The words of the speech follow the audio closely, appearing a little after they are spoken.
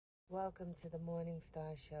Welcome to the Morning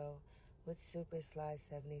Star Show with Super Sly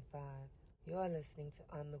 75. You're listening to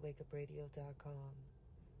OnTheWakeUpRadio.com.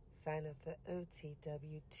 Sign up for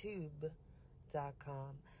OTWTube.com,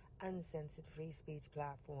 uncensored free speech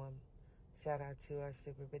platform. Shout out to our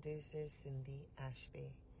super producer, Cindy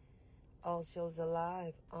Ashby. All shows are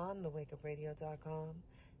live on TheWakeUpRadio.com.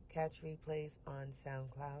 Catch replays on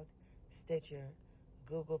SoundCloud, Stitcher,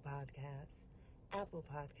 Google Podcasts, Apple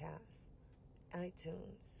Podcasts,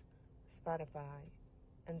 iTunes, Spotify,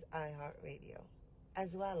 and iHeartRadio,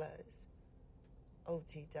 as well as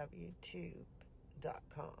OTWTube.com.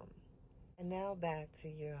 And now back to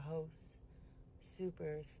your host,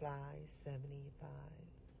 Super Sly 75.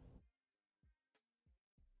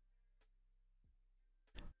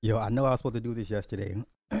 Yo, I know I was supposed to do this yesterday,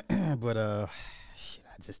 but shit,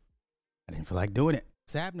 I didn't feel like doing it.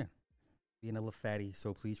 What's happening? Being a little fatty,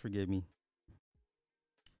 so please forgive me.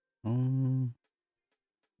 Mm.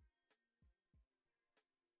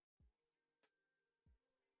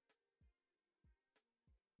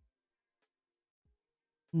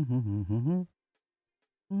 Mm-hmm.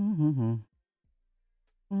 Mm-hmm.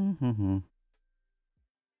 Mm-hmm.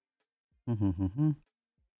 Mm-hmm.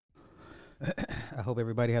 I hope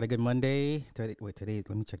everybody had a good Monday. Today, let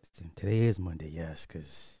me check this in. Today is Monday, yes,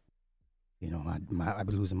 because I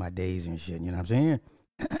be losing my days and shit. You know what I'm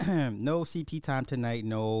saying? No CP time tonight.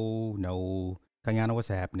 No. Kanyana, what's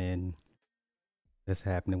happening? What's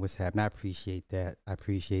happening? What's happening? I appreciate that.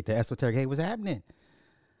 Esoteric, hey, what's happening?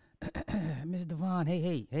 Miss Devon,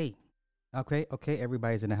 hey. Okay.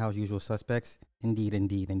 Everybody's in the house. Usual suspects. Indeed.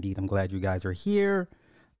 I'm glad you guys are here.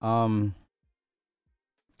 Um,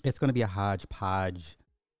 it's going to be a hodgepodge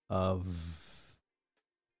of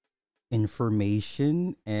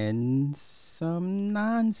information and some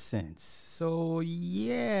nonsense. So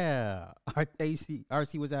yeah,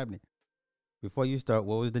 RC, what's happening? Before you start,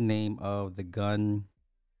 what was the name of the gun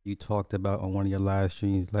you talked about on one of your live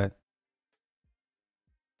streams?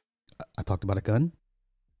 I talked about a gun?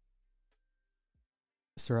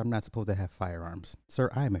 Sir, I'm not supposed to have firearms. Sir,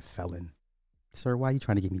 I am a felon. Sir, why are you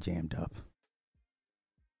trying to get me jammed up?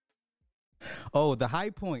 Oh, the high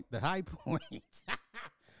point.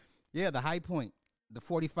 Yeah, the high point. The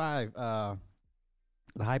 45. The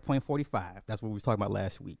high point 45. That's what we were talking about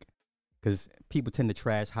last week. Because people tend to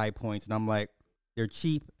trash high points, and I'm like, they're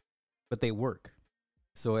cheap, but they work.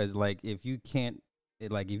 So as like, if you can't,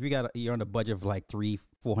 if you're on a budget of like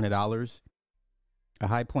 $300-400, a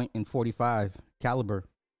high point in 45 caliber,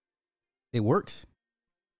 it works.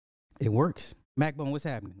 Macbone, what's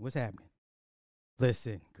happening?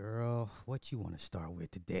 Listen, girl, what you want to start with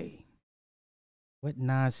today? What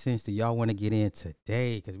nonsense do y'all want to get in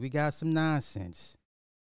today? Because we got some nonsense.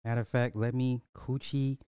 Matter of fact, let me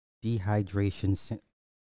coochie dehydration.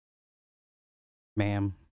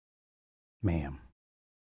 Ma'am.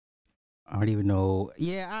 I don't even know.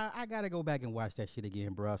 Yeah, I got to go back and watch that shit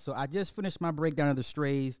again, bro. So I just finished my breakdown of the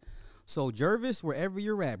strays. So Jervis, wherever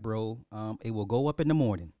you're at, bro, it will go up in the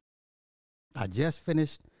morning. I just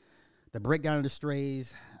finished the breakdown of the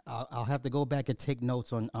strays. I'll have to go back and take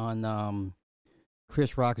notes on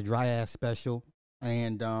Chris Rock's dry ass special,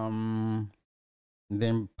 and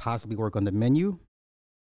then possibly work on the menu.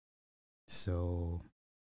 So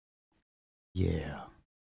yeah.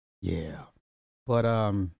 But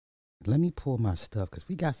let me pull my stuff because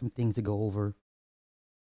we got some things to go over.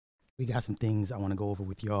 We got some things I want to go over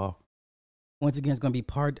with y'all. Once again, it's gonna be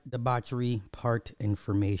part debauchery, part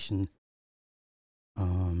information.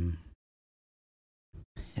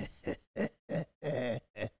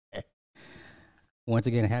 Once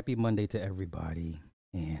again, happy Monday to everybody.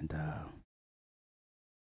 And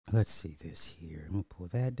let's see this here. I'm gonna pull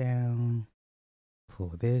that down.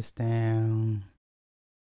 Pull this down.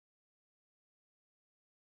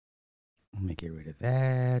 Let me get rid of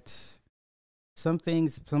that. Some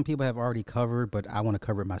things some people have already covered, but I want to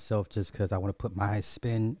cover it myself just because I want to put my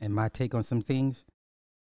spin and my take on some things.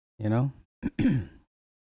 You know?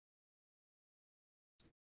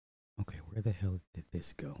 Okay, where the hell did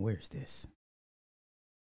this go? Where's this?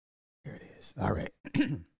 There it is. All right.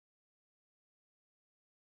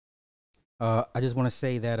 I just want to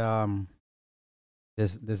say that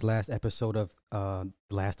this last episode of The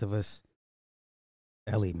Last of Us,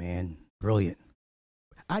 Ellie, man, brilliant.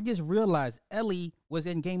 I just realized Ellie was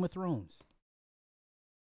in Game of Thrones.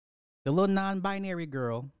 The little non-binary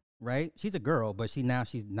girl, right? She's a girl, but she's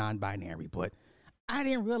non-binary. But I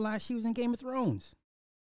didn't realize she was in Game of Thrones.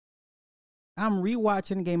 I'm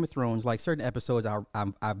rewatching Game of Thrones, like certain episodes.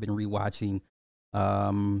 I've been rewatching,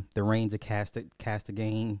 the Reigns of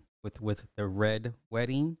Castigane with the Red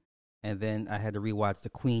Wedding, and then I had to rewatch the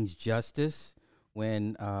Queen's Justice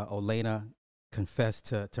when Olenna confessed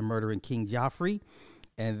to murdering King Joffrey,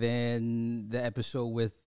 and then the episode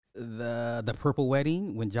with the purple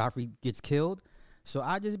wedding when Joffrey gets killed. So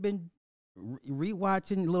I just been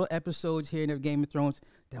rewatching little episodes here in Game of Thrones.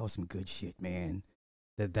 That was some good shit, man.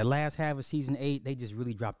 The last half of season 8, they just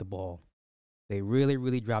really dropped the ball. They really,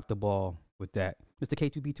 really dropped the ball with that. Mr.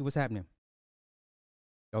 K2B2, what's happening?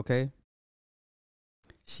 Okay.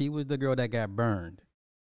 She was the girl that got burned.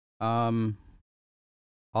 All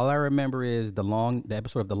I remember is the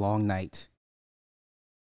episode of The Long Night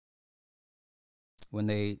when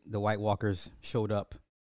the White Walkers showed up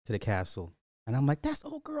to the castle. And I'm like, that's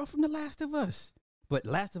old girl from The Last of Us. But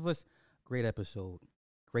Last of Us, great episode.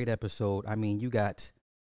 Great episode. I mean, you got,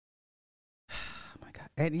 oh my God.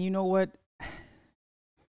 And you know what?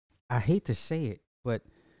 I hate to say it, but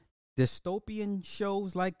dystopian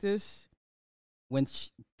shows like this, when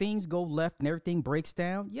things go left and everything breaks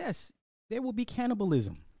down, yes, there will be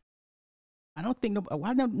cannibalism. I don't think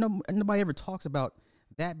nobody ever talks about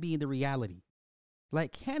that being the reality.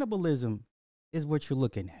 Like, cannibalism is what you're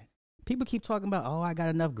looking at. People keep talking about, oh, I got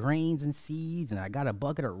enough grains and seeds and I got a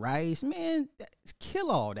bucket of rice. Man, kill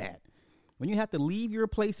all that. When you have to leave your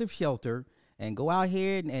place of shelter and go out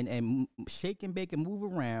here and shake and bake and move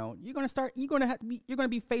around, you're gonna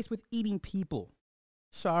be faced with eating people.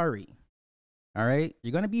 Sorry. All right?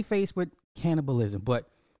 You're gonna be faced with cannibalism. But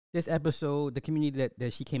this episode, the community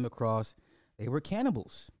that she came across, they were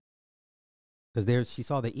cannibals. Because she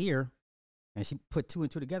saw the ear and she put 2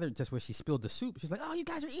 and 2 together just where she spilled the soup. She's like, oh, you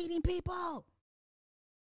guys are eating people.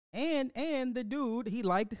 And the dude, he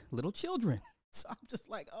liked little children. So I'm just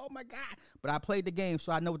like, oh my God. But I played the game,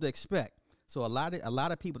 so I know what to expect. So a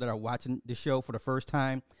lot of people that are watching the show for the first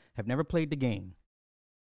time have never played the game.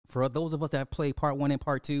 For those of us that have played part 1 and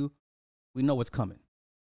part 2, we know what's coming,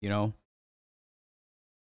 you know?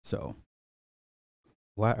 So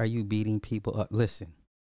why are you beating people up? Listen,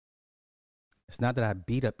 it's not that I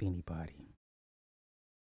beat up anybody.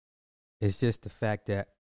 It's just the fact that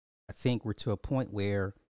I think we're to a point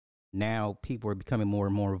where now people are becoming more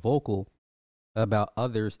and more vocal about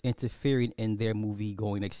others interfering in their movie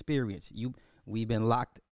going experience. We've been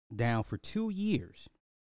locked down for 2 years,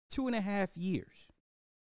 2.5 years.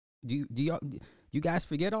 Do you guys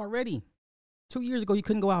forget already? 2 years ago, you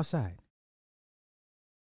couldn't go outside.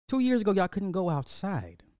 2 years ago, y'all couldn't go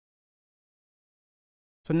outside.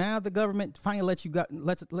 So now the government finally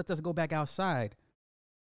lets us go back outside.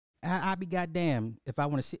 I'll be goddamn if I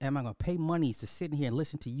want to sit. Am I going to pay monies to sit in here and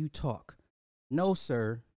listen to you talk? No,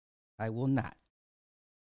 sir, I will not.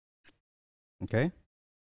 Okay.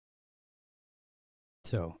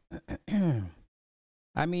 So,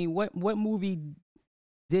 I mean, what movie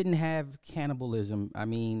didn't have cannibalism? I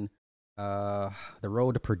mean, The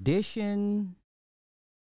Road to Perdition,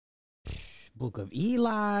 Book of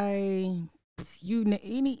Eli,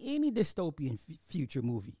 any dystopian future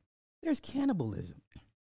movie, there's cannibalism.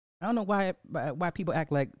 I don't know why people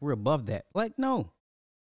act like we're above that. Like, no.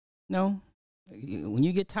 When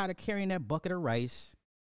you get tired of carrying that bucket of rice,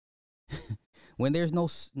 when there's no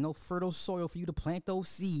fertile soil for you to plant those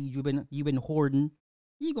seeds you've been hoarding,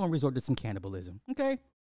 you're gonna resort to some cannibalism. Okay.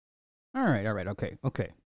 All right.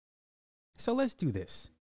 Okay. So let's do this.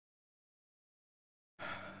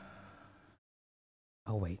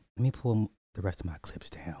 Oh wait, let me pull the rest of my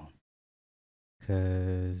clips down.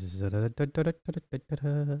 Cause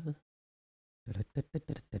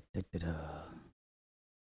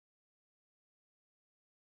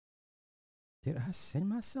did I send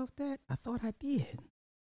myself that? I thought I did.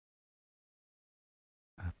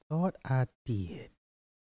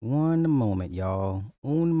 One moment, y'all.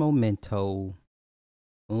 Un momento.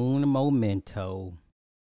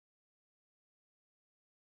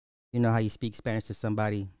 You know how you speak Spanish to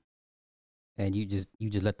somebody and you just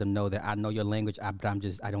let them know that I know your language, but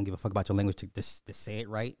I don't give a fuck about your language to say it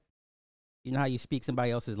right. You know how you speak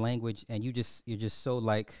somebody else's language and you're just so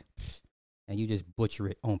like, and you just butcher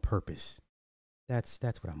it on purpose. That's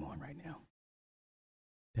what I'm on right now.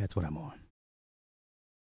 That's what I'm on.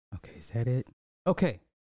 Okay, is that it? Okay.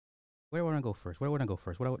 Where do I want to go first? What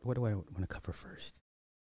do I want to cover first?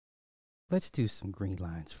 Let's do some Green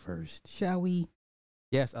Lines first, shall we?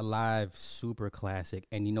 Yes, Alive, super classic.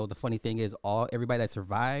 And you know, the funny thing is everybody that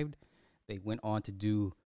survived, they went on to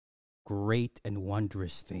do great and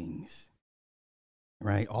wondrous things.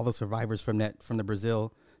 Right? All the survivors from the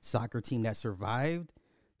Brazil soccer team that survived,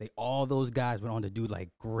 all those guys went on to do like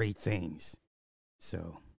great things.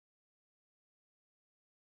 So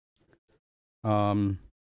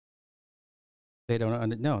they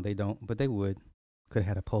don't, but they would. Could have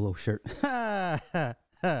had a polo shirt.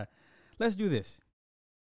 Let's do this.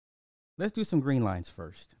 let's do some green lines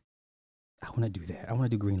first. I want to do that. I want to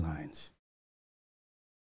do green lines.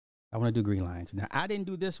 I want to do green lines. Now, I didn't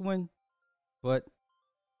do this one, but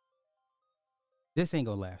this ain't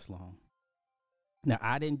going to last long. Now,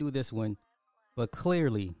 I didn't do this one, but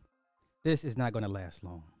clearly, this is not going to last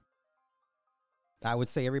long. I would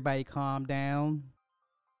say everybody calm down,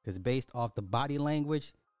 because based off the body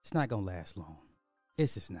language, it's not going to last long.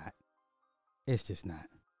 It's just not. It's just not.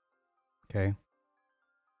 Okay?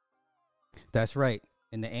 That's right.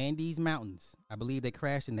 In the Andes Mountains. I believe they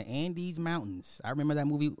crashed in the Andes Mountains. I remember that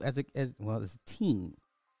movie as a teen.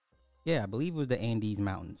 Yeah, I believe it was the Andes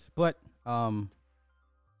Mountains. But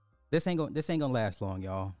this ain't gonna last long,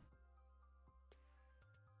 y'all.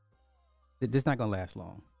 This not gonna last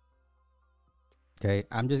long. Okay,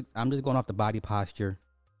 I'm just going off the body posture.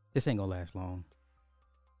 This ain't gonna last long.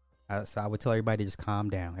 So I would tell everybody to just calm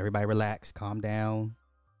down. Everybody relax, calm down.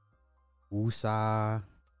 Woosah.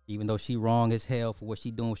 Even though she wrong as hell for what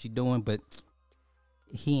she doing, but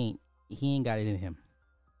he ain't got it in him.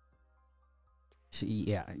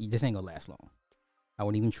 This ain't gonna last long. I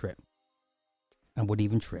wouldn't even trip.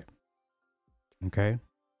 Okay?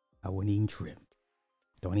 I wouldn't even trip.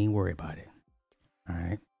 Don't even worry about it. All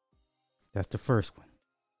right? That's the first one.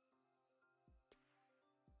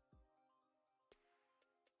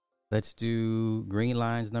 Let's do green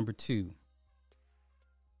lines number 2.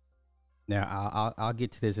 Now, I'll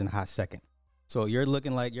get to this in a hot second. So you're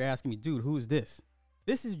asking me, dude, who's this?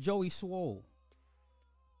 This is Joey Swole.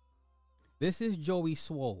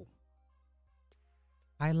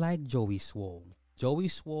 I like Joey Swole. Joey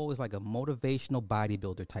Swole is like a motivational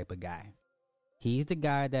bodybuilder type of guy. He's the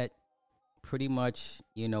guy that pretty much,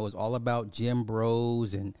 is all about gym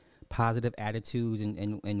bros and positive attitudes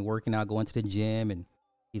and working out, going to the gym. And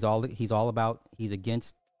he's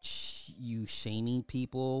against you shaming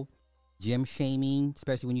people. Gym shaming,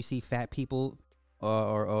 especially when you see fat people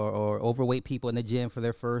or overweight people in the gym for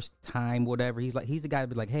their first time, whatever. He's the guy to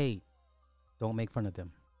be like, hey, don't make fun of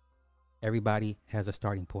them. Everybody has a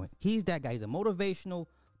starting point. He's that guy. He's a motivational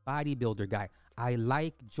bodybuilder guy. I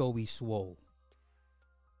like Joey Swole.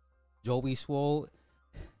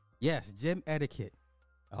 Yes, gym etiquette.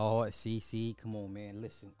 Oh, see, come on, man.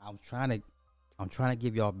 Listen, I'm trying to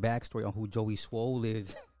give y'all backstory on who Joey Swole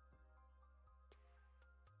is.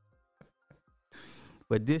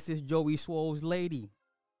 But this is Joey Swole's lady.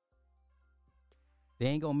 They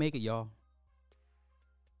ain't gonna make it, y'all.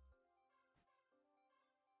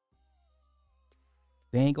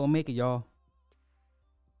 They ain't gonna make it, y'all.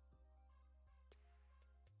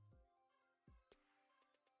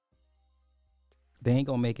 They ain't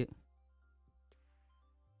gonna make it.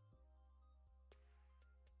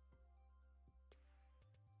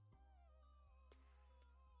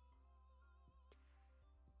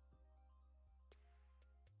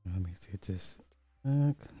 Let me get this.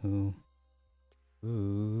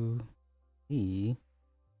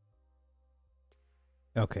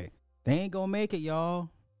 Okay. They ain't gonna make it, y'all.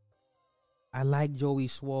 I like Joey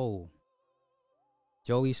Swole.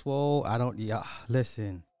 Y'all,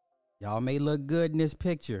 listen. Y'all may look good in this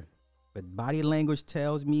picture, but body language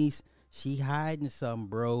tells me she hiding something,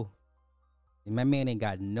 bro. And my man ain't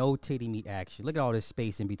got no titty meat action. Look at all this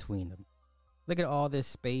space in between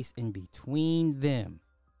them.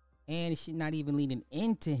 And she's not even leaning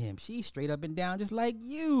into him. She's straight up and down just like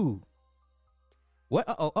you. What?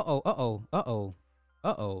 Uh-oh.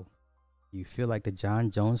 You feel like the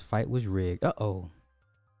John Jones fight was rigged. Uh-oh.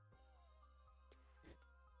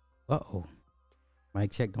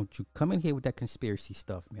 Mike check, don't you come in here with that conspiracy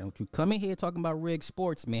stuff, man. Don't you come in here talking about rigged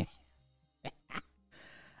sports, man.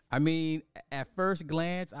 I mean, at first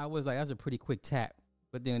glance, I was like, that's a pretty quick tap.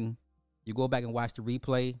 But then you go back and watch the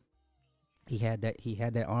replay. He had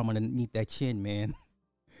that arm underneath that chin, man.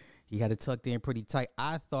 He had it tucked in pretty tight.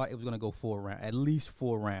 I thought it was going to go 4 rounds, at least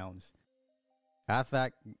 4 rounds. I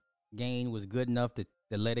thought Gain was good enough to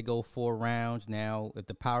let it go 4 rounds. Now, if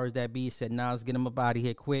the powers that be said, nah, let's get him a body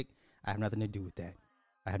hit quick, I have nothing to do with that.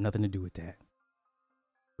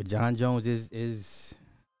 But John Jones is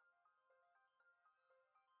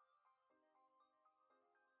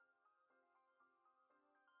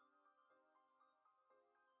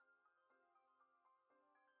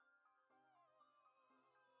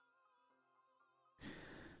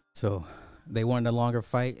so they wanted a longer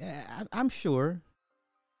fight. I'm sure.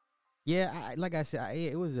 Yeah, like I said,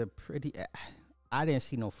 it was a pretty. I didn't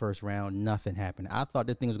see no first round. Nothing happened. I thought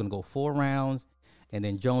this thing was going to go 4 rounds, and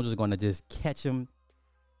then Jones was going to just catch him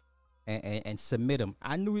and submit him.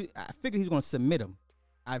 I figured he was going to submit him.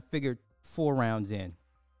 I figured 4 rounds in,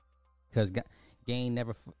 because Gain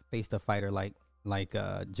never faced a fighter like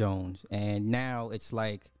Jones, and now it's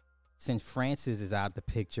like since Francis is out the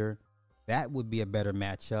picture, that would be a better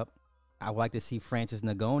matchup. I would like to see Francis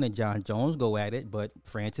Ngannou and John Jones go at it, but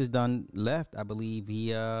Francis done left. I believe he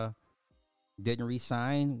didn't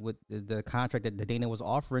re-sign with the contract that Dana was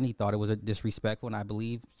offering. He thought it was a disrespectful, and I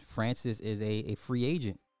believe Francis is a free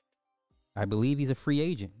agent. I believe he's a free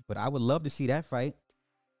agent, but I would love to see that fight.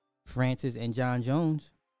 Francis and John Jones.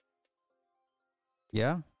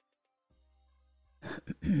 Yeah.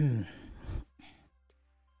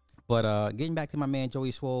 But getting back to my man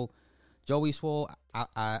Joey Swole. Joey Swole,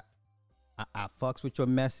 I fucks with your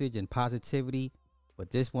message and positivity,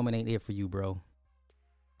 but this woman ain't it for you, bro.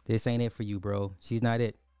 This ain't it for you, bro. She's not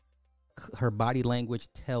it. Her body language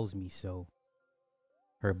tells me so.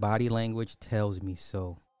 Her body language tells me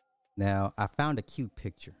so. Now, I found a cute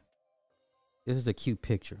picture. This is a cute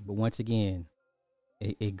picture, but once again,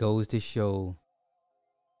 it goes to show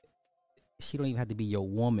she don't even have to be your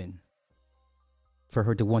woman for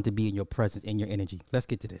her to want to be in your presence and your energy. Let's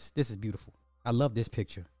get to this. This is beautiful. I love this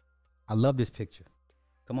picture. I love this picture.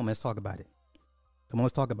 Come on, let's talk about it. Come on,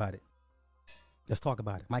 let's talk about it. Let's talk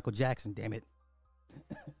about it. Michael Jackson, damn it.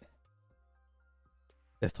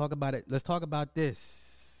 Let's talk about it. Let's talk about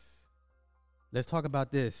this. Let's talk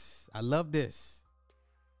about this. I love this.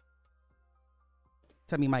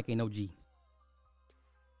 Tell me Mike ain't no G.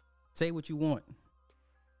 Say what you want.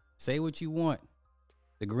 Say what you want.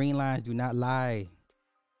 The green lines do not lie.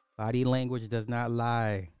 Body language does not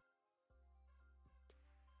lie.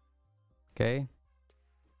 Okay?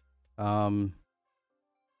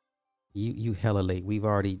 You hella late. We've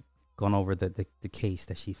already gone over the case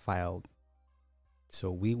that she filed.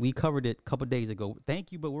 So we covered it a couple days ago.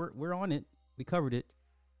 Thank you, but we're on it. We covered it.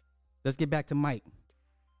 Let's get back to Mike.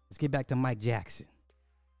 Let's get back to Mike Jackson.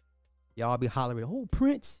 Y'all be hollering, oh,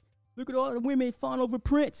 Prince. Look at all the women fawn over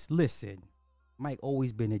Prince. Listen, Mike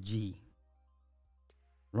always been a G.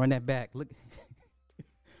 Run that back. Look.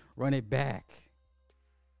 Run it back.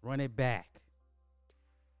 Run it back.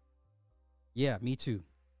 Yeah, me too.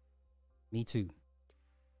 Me too.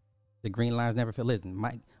 The green lines never feel. Listen,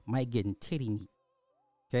 Mike getting titty meat.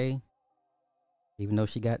 Okay? Even though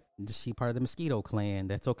she part of the Mosquito clan.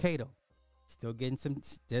 That's okay though. Still getting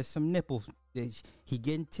there's some nipples. He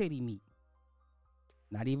getting titty meat.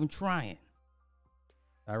 Not even trying.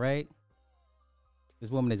 All right? This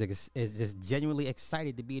woman is just genuinely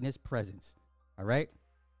excited to be in his presence. All right?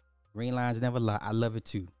 Green lines never lie. I love it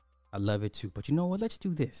too. I love it too. But you know what? Let's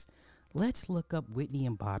do this. Let's look up Whitney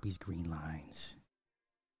and Bobby's green lines.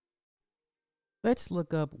 Let's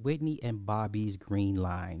look up Whitney and Bobby's green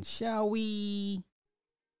lines, shall we?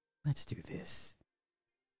 Let's do this.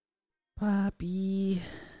 Bobby,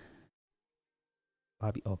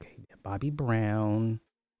 okay. Bobby Brown,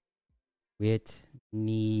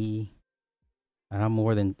 Whitney. And I'm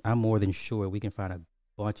more than sure we can find a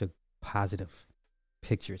bunch of positive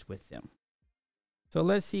pictures with them. So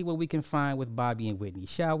let's see what we can find with Bobby and Whitney,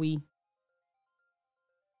 shall we?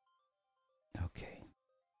 Okay.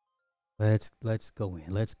 Let's go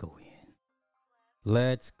in. Let's go in.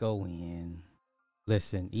 Let's go in.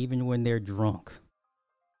 Listen, even when they're drunk,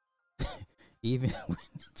 even when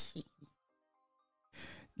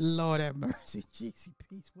Lord have mercy,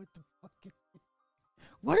 GCPs, what the fuck?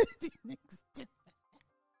 What is these niggas doing?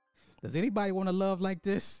 Does anybody want to love like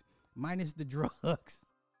this? Minus the drugs.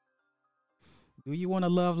 Do you want to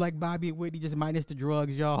love like Bobby and Whitney, just minus the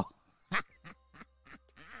drugs, y'all?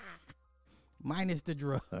 Minus the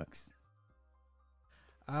drugs.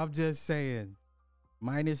 I'm just saying.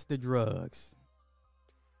 Minus the drugs.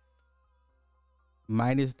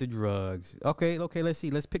 Minus the drugs. Okay, let's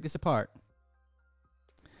see. Let's pick this apart.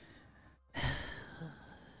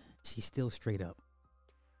 She's still straight up.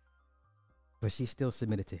 But she's still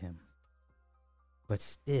submitted to him. But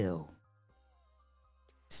still,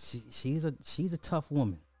 she's a tough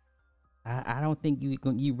woman. I don't think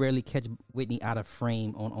you rarely catch Whitney out of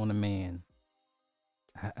frame on a man.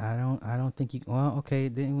 I don't think you. Well, okay,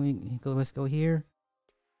 then we go. Let's go here.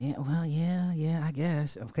 Yeah. Well, yeah. I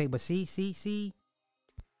guess. Okay, but see.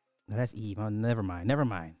 No, that's Eve. Oh, never mind. Let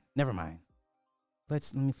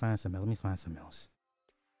me find something else.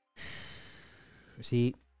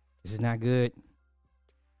 See, this is not good.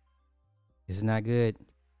 This is not good.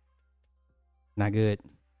 Not good.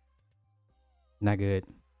 Not good.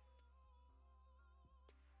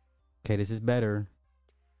 Okay, this is better.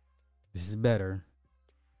 This is better.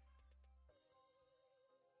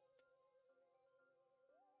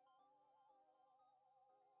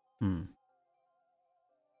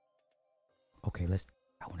 Okay,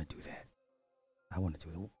 I want to do that. I want to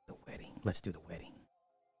do the wedding. Let's do the wedding.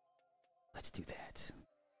 Let's do that.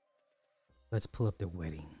 Let's pull up the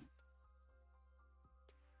wedding.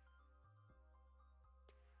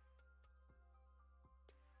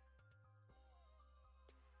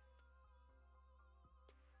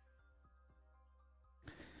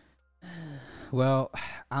 Well,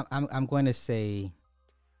 I'm going to say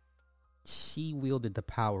she wielded the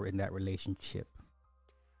power in that relationship.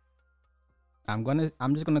 I'm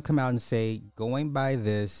just gonna come out and say, going by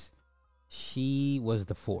this, she was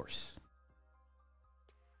the force.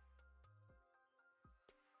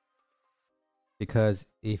 Because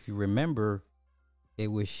if you remember, it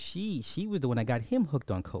was she was the one that got him hooked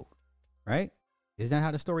on coke, right? Isn't that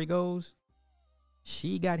how the story goes?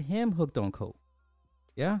 She got him hooked on coke.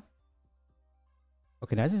 Yeah?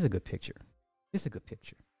 Okay, now this is a good picture. This is a good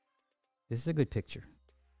picture. This is a good picture.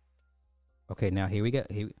 Okay, now here we go.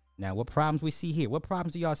 Now, what problems we see here? What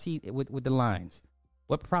problems do y'all see with the lines?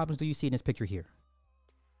 What problems do you see in this picture here?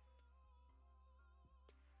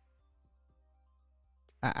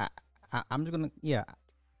 I'm just gonna, yeah.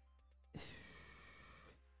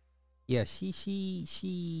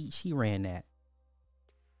 She ran that,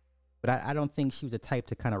 but I don't think she was the type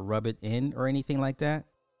to kind of rub it in or anything like that.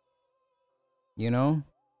 You know.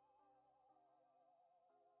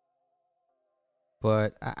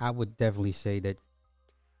 But I would definitely say that.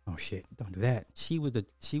 Oh shit! Don't do that. She was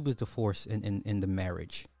the force in the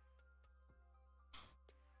marriage.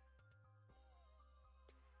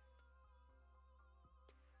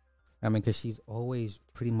 I mean, because she's always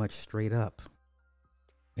pretty much straight up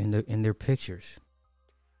in their pictures.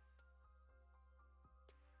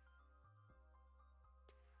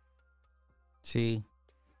 See,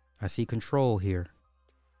 I see control here.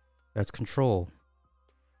 That's control.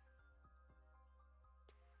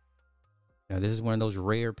 Now this is one of those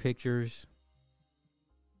rare pictures,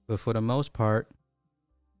 but for the most part,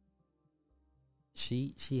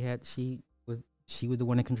 she was the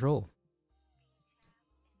one in control.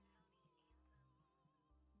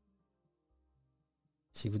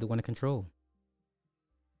 She was the one in control.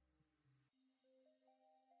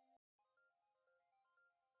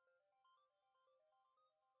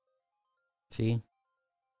 See,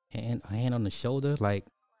 hand on the shoulder, like,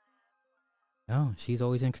 no, she's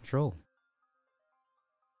always in control.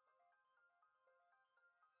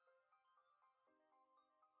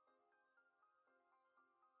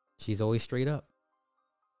 She's always straight up.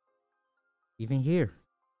 Even here,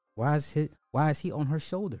 why is he on her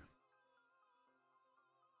shoulder?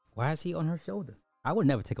 Why is he on her shoulder? I would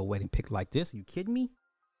never take a wedding pic like this. Are you kidding me?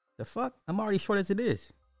 The fuck? I'm already short as it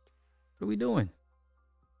is. What are we doing?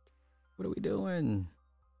 What are we doing?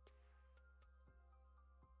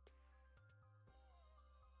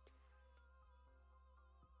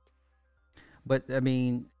 But I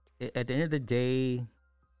mean, at the end of the day,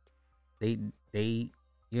 they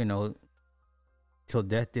you know, till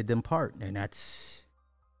death did them part, and that's,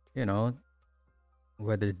 you know,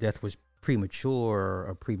 whether the death was premature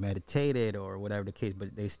or premeditated or whatever the case,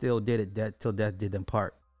 but they still did it till death did them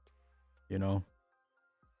part, you know.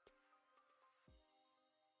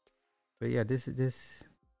 But yeah, this.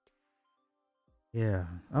 Yeah.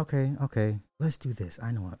 Okay. Let's do this.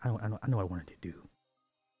 I know what I wanted to do.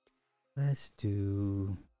 Let's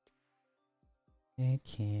do Nick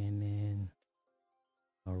Cannon,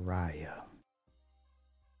 Mariah.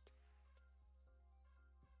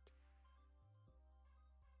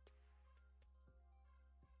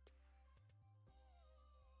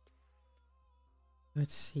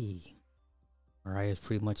 Let's see. Mariah's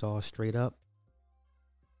pretty much all straight up.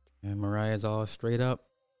 And Mariah's all straight up.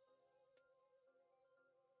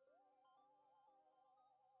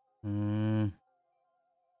 Mm.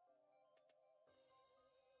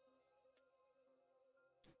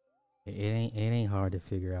 It ain't hard to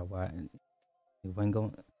figure out why it wasn't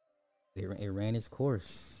going. It ran its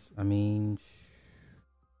course. I mean,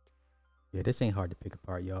 yeah, this ain't hard to pick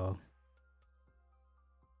apart, y'all.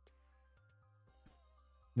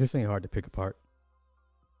 This ain't hard to pick apart.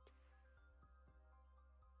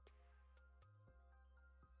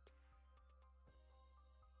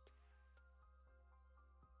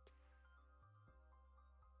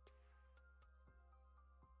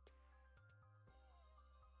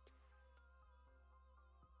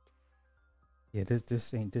 Yeah,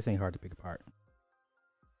 this ain't hard to pick apart.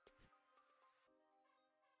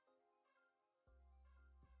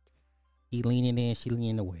 He leaning in, she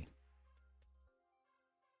leaning away.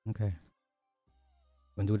 Okay.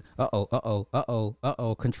 Gonna do it.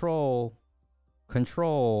 Control.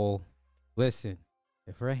 Control. Listen,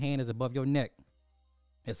 if her hand is above your neck,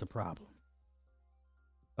 it's a problem.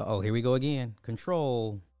 Here we go again.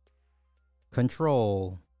 Control.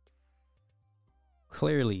 Control.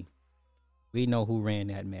 Clearly, we know who ran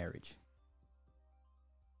that marriage.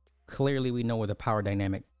 Clearly, we know where the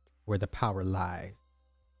power lies.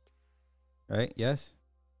 Right? Yes?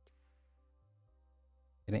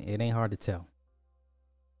 It ain't hard to tell.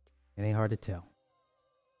 It ain't hard to tell.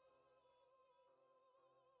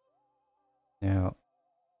 Now,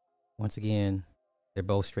 once again, they're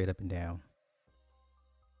both straight up and down.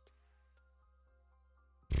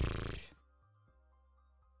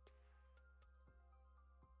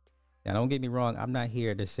 Now, don't get me wrong. I'm not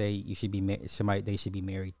here to say you should be they should be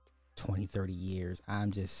married 20, 30 years.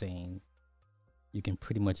 I'm just saying you can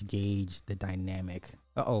pretty much gauge the dynamic.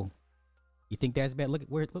 Uh-oh. You think that's bad? Look,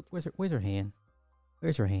 where's her hand?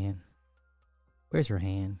 Where's her hand? Where's her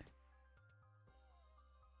hand?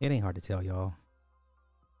 It ain't hard to tell, y'all.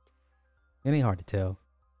 It ain't hard to tell.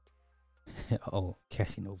 Oh,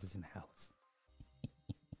 Cassie Nova's in the house.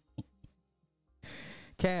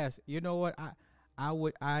 Cass, you know what?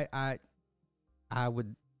 I'm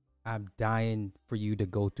dying for you to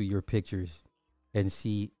go through your pictures and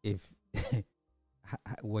see if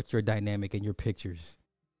what's your dynamic in your pictures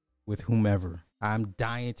with whomever. I'm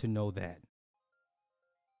dying to know that.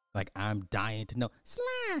 Like, I'm dying to know.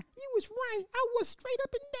 Sly, you was right. I was straight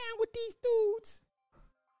up and down with these dudes.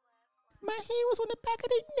 My hand was on the back of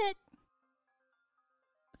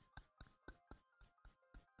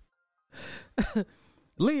their neck.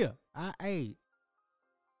 Leah, hey.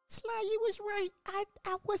 Sly, you was right.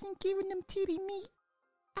 I wasn't giving them titty meat.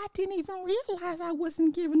 I didn't even realize I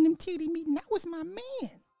wasn't giving them titty meat, and that was my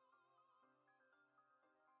man.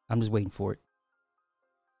 I'm just waiting for it.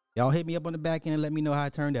 Y'all hit me up on the back end and let me know how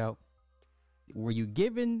it turned out. Were you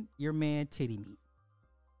giving your man titty meat?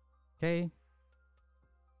 Okay?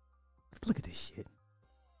 Look at this shit.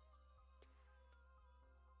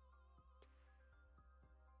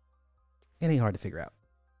 It ain't hard to figure out.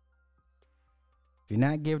 If you're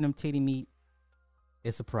not giving them titty meat,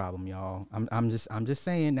 it's a problem, y'all. I'm just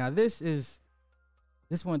saying. Now this is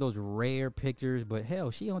one of those rare pictures, but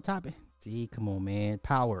hell, she on top of. See, come on, man.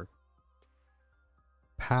 Power.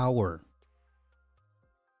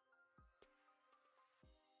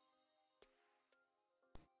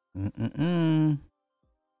 Mm-mm-mm.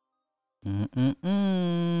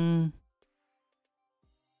 Mm-mm-mm.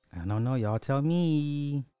 I don't know. Y'all tell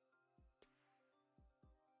me.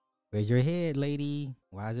 Where's your head, lady?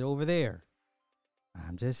 Why is it over there?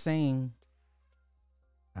 I'm just saying.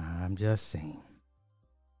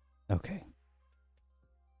 Okay.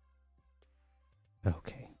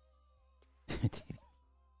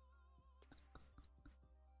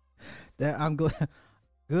 That I'm glad.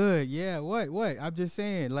 Good. Yeah. What? I'm just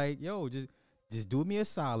saying, like, yo, just do me a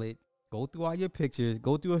solid. Go through all your pictures.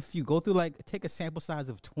 Go through a few. Go through, like, take a sample size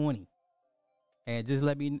of 20. And just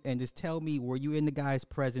just tell me, were you in the guy's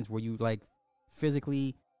presence? Were you, like,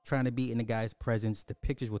 physically trying to be in the guy's presence? The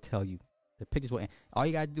pictures will tell you. The pictures will. All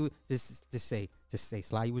you gotta do is just say,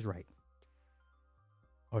 Sly, you was right.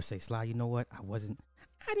 Or say, Sly, you know what? I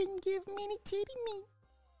didn't give many titty meat.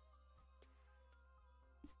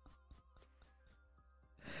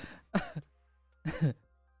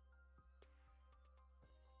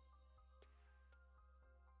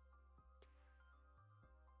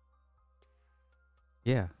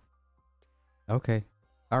 Yeah. Okay.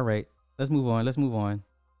 All right. Let's move on. Let's move on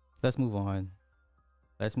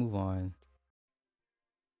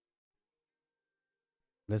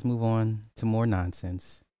to more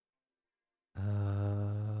nonsense.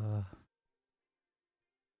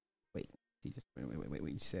 Wait. Wait. You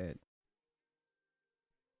said.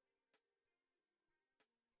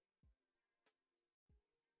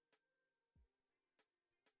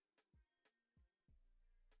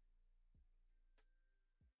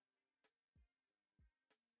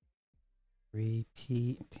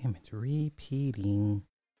 Repeating.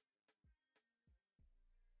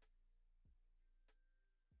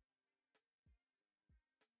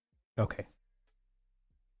 Okay.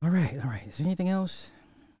 All right. Is there anything else?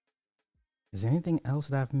 That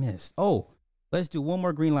I've missed? Oh, let's do one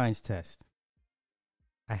more green lines test.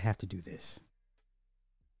 I have to do this.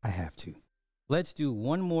 Let's do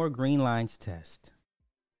one more green lines test.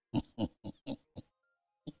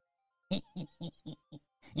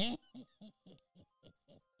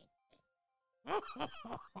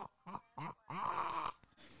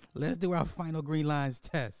 Let's do our final green lines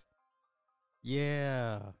test.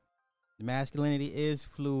 Yeah. The masculinity is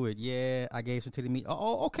fluid. Yeah, I gave some titty meat.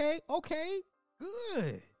 Oh, okay.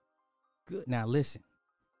 Good. Now listen.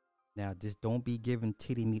 Now just don't be giving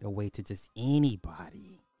titty meat away to just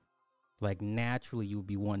anybody. Like, naturally you would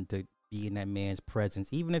be wanting to be in that man's presence,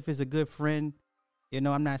 even if it's a good friend. You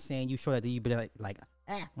know, I'm not saying you show that you be like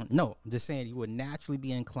no, I'm just saying you would naturally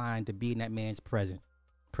be inclined to be in that man's presence.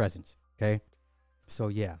 Okay, so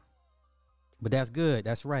yeah, but that's good.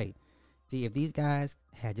 That's right. See, if these guys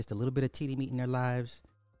had just a little bit of titty meat in their lives,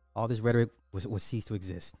 all this rhetoric would cease to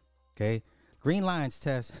exist. Okay, green lines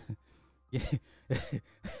test. Yeah,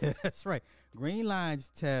 that's right. Green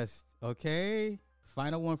lines test Okay,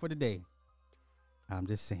 final one for the day. I'm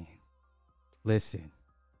just saying. Listen.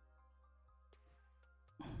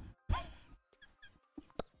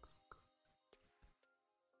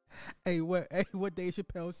 What Dave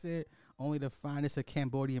Chappelle said? Only the finest of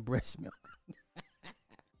Cambodian breast milk.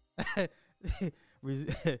 It was.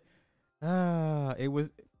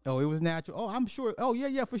 Oh, it was natural. Oh, I'm sure. Oh,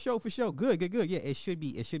 yeah, for sure, for sure. Good. Yeah, it should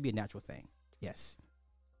be. It should be a natural thing. Yes.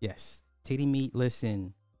 Titty meat.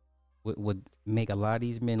 Listen, would make a lot of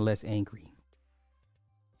these men less angry.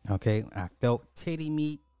 Okay, I felt titty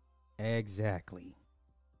meat. Exactly.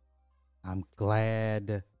 I'm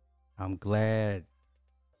glad.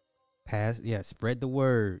 Spread the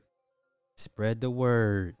word. Spread the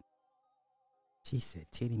word. She said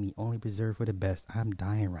titty meat only reserved for the best. I'm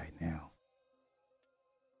dying right now.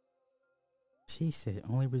 She said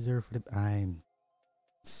only reserved for the. I'm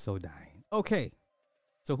so dying. Okay,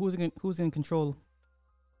 so who's in control?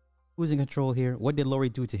 Who's in control here? What did Lori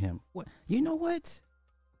do to him? What? You know what?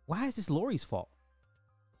 Why is this Lori's fault?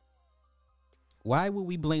 Why would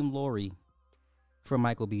we blame Lori for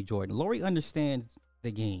Michael B. Jordan? Lori understands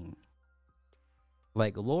the game.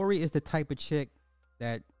 Like, Lori is the type of chick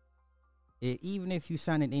that even if you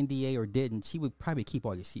signed an NDA or didn't, she would probably keep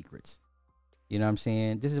all your secrets. You know what I'm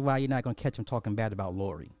saying? This is why you're not going to catch him talking bad about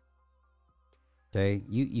Lori. Okay?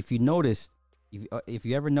 If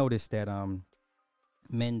you ever notice that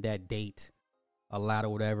men that date a lot or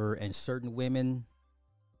whatever, and certain women,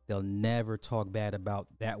 they'll never talk bad about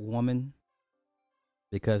that woman,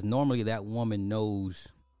 because normally that woman knows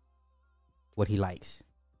what he likes.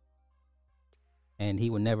 And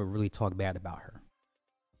he would never really talk bad about her.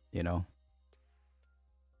 You know?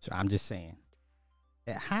 So I'm just saying.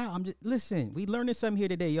 Listen, we learning something here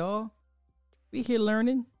today, y'all. We here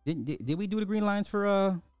learning. Did we do the green lines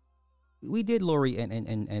for we did Lori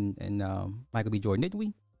and Michael B. Jordan, didn't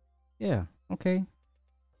we? Yeah. Okay.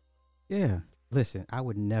 Yeah. Listen, I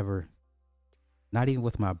would never, not even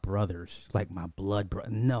with my brothers, like my blood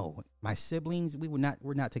brother. No. My siblings, we're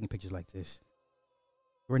not taking pictures like this.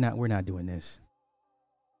 We're not doing this.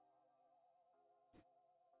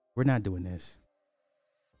 We're not doing this.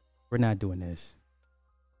 We're not doing this.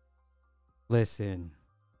 Listen,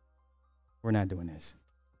 we're not doing this.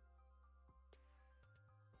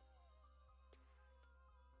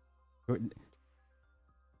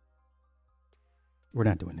 We're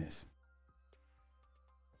not doing this.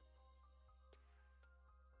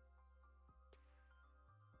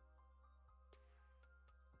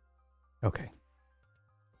 Okay.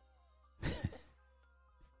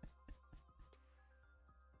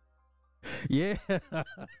 Yeah.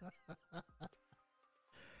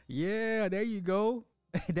 Yeah, there you go.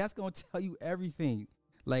 That's going to tell you everything.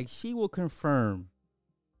 Like, she will confirm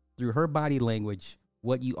through her body language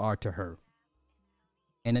what you are to her.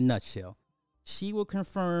 In a nutshell, she will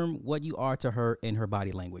confirm what you are to her in her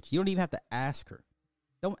body language. You don't even have to ask her.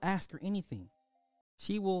 Don't ask her anything.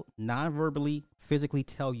 She will non-verbally, physically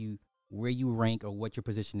tell you where you rank or what your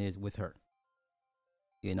position is with her.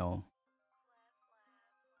 You know.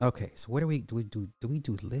 Okay, so what do we do? Do we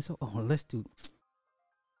do Lizzo? Oh, let's do.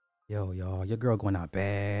 Yo, y'all, your girl going out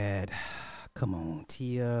bad. Come on,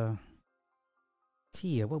 Tia.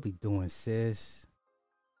 Tia, what we doing, sis?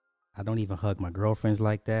 I don't even hug my girlfriends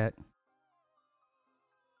like that.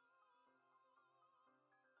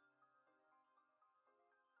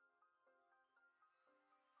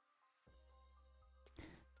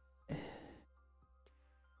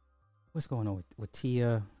 What's going on with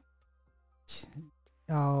Tia?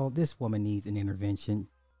 Oh, this woman needs an intervention.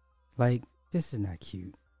 Like, this is not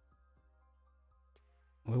cute.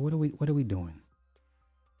 What are we doing? What are we doing?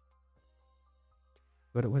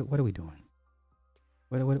 What are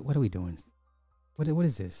we doing? What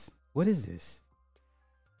is this? What is this?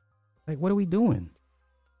 Like, what are we doing?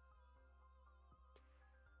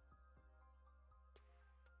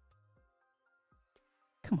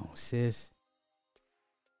 Come on, sis.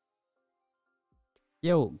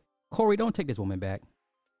 Yo, Corey, don't take this woman back.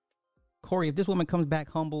 Corey, if this woman comes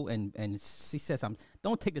back humble and she says something,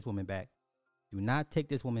 don't take this woman back. Do not take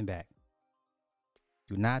this woman back.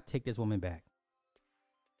 Do not take this woman back.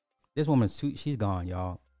 This woman's she's gone,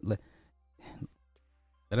 y'all. Let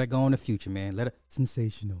her go in the future, man. Let her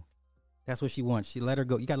sensational. That's what she wants. She let her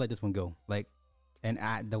go. You gotta let this one go. Like, and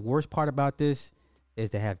the worst part about this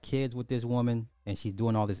is to have kids with this woman and she's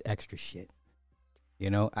doing all this extra shit.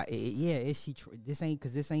 You know, is she? This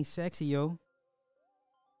ain't sexy, yo.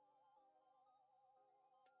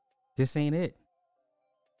 This ain't it.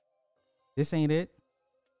 This ain't it.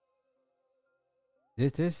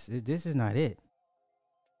 This is not it.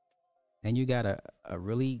 And you got a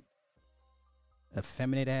really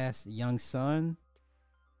effeminate ass young son,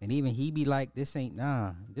 and even he be like, "This ain't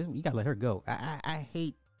This you gotta let her go." I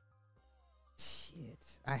hate shit.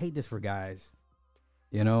 I hate this for guys.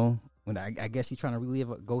 You know, when I guess she's trying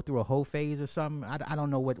to go through a whole phase or something. I don't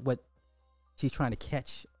know what she's trying to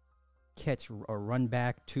catch or run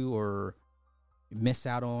back to or miss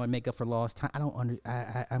out on, make up for lost time. I don't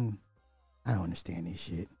understand this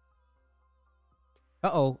shit.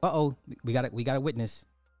 We got a witness.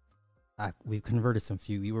 We've converted some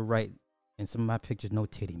few. You were right. In some of my pictures, no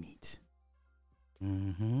titty meat.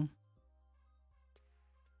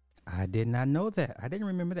 I did not know that. I didn't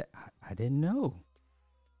remember that. I didn't know.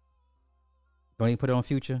 Don't even put it on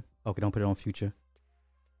future. Okay, don't put it on future.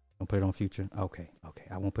 Don't put it on future. Okay.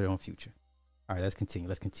 I won't put it on future. All right, let's continue.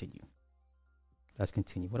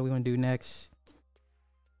 What do we want to do next?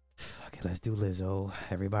 Fuck it, let's do Lizzo.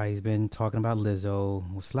 Everybody's been talking about Lizzo.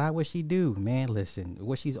 Well, Sly, what she do, man? Listen,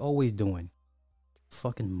 what she's always doing.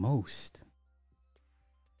 Fucking most.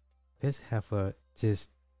 This heifer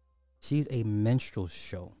she's a minstrel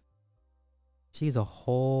show. She's a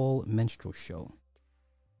whole minstrel show.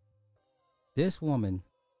 This woman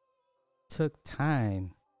took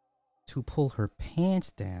time to pull her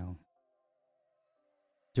pants down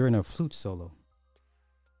during a flute solo.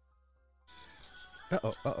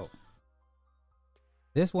 Uh-oh.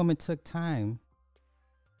 This woman took time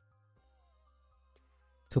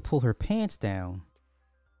to pull her pants down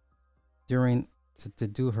to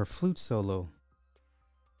do her flute solo.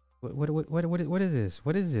 What is this?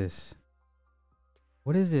 What is this?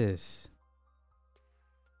 What is this?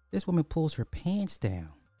 This woman pulls her pants down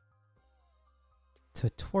to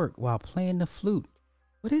twerk while playing the flute.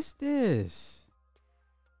 What is this?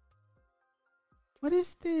 What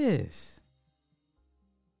is this?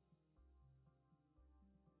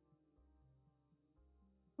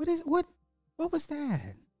 What was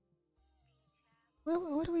that?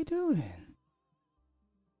 What are we doing?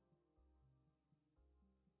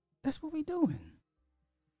 That's what we doing.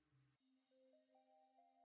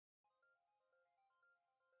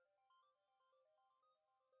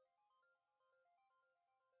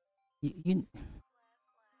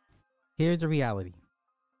 Here's the reality.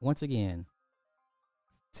 Once again,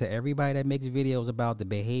 to everybody that makes videos about the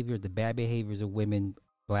bad behaviors of women,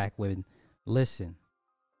 black women, listen,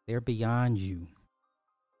 they're beyond you.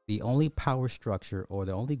 The only power structure or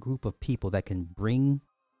the only group of people that can bring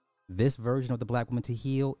this version of the black woman to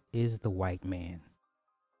heal is the white man.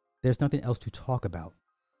 There's nothing else to talk about.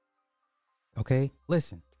 Okay?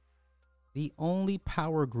 Listen. The only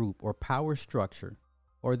power group or power structure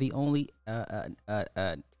or the only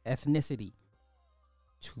ethnicity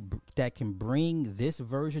that can bring this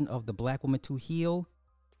version of the black woman to heal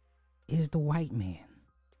is the white man.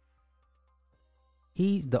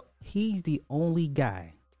 He's the only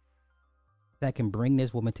guy that can bring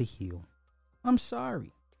this woman to heal. I'm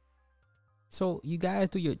sorry. So you guys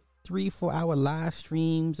do your 3-4 hour live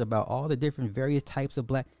streams about all the different various types of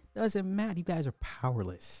black. Doesn't matter. You guys are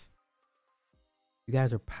powerless. You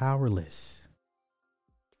guys are powerless.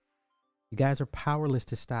 You guys are powerless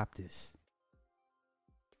to stop this.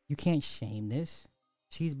 You can't shame this.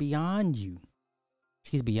 She's beyond you.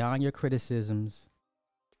 She's beyond your criticisms.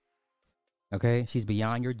 Okay? She's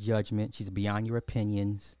beyond your judgment. She's beyond your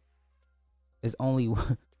opinions. There's only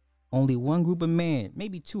one group of men,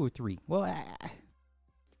 maybe 2 or 3. Well,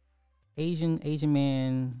 Asian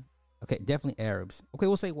man. Okay, definitely Arabs. Okay,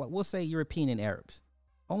 we'll say European and Arabs.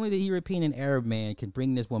 Only the European and Arab man can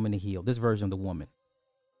bring this woman to heal. This version of the woman.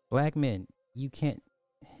 Black men, you can't.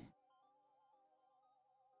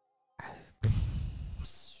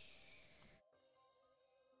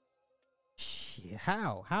 Shit,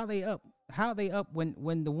 how they up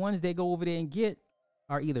when the ones they go over there and get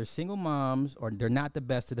are either single moms or they're not the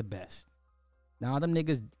best of the best. Now them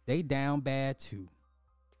niggas, they down bad too.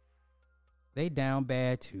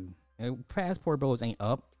 And passport bros ain't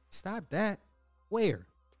up. Stop that. Where?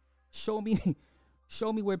 Show me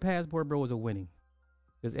where passport bros are winning.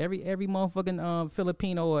 Because every motherfucking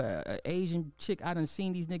Filipino Asian chick I done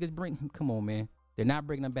seen these niggas bring. Come on, man. They're not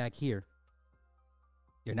bringing them back here.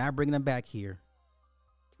 You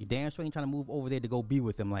damn sure ain't trying to move over there to go be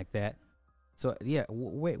with them like that. So yeah,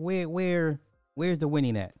 where's the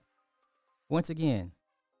winning at? Once again,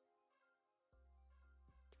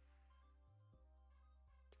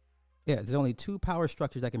 yeah, there's only 2 power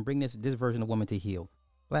structures that can bring this version of woman to heal.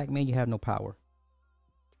 Black man, you have no power.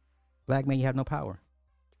 Black man, you have no power.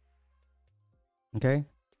 Okay,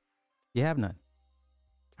 you have none.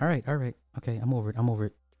 All right. Okay, I'm over it. I'm over it.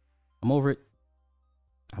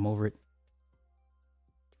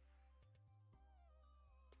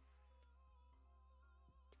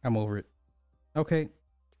 Okay.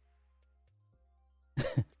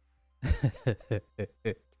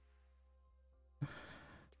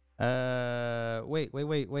 Wait.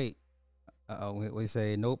 We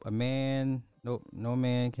say nope. Nope. No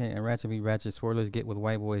man can. And ratchet be ratchet. Swirlers get with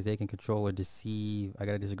white boys. They can control or deceive. I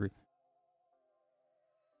gotta disagree.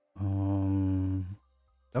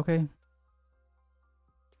 Okay.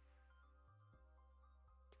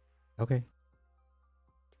 Okay.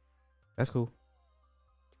 That's cool.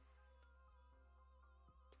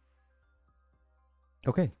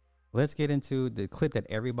 Okay. Let's get into the clip that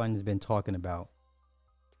everyone's been talking about.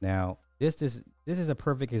 Now, this is a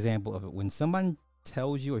perfect example of it. When someone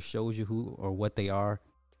tells you or shows you who or what they are,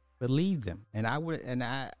 believe them. And I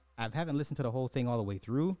haven't listened to the whole thing all the way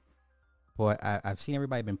through, but I've seen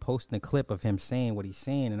everybody been posting a clip of him saying what he's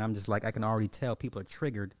saying, and I'm just like, I can already tell people are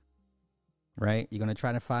triggered. Right? You're gonna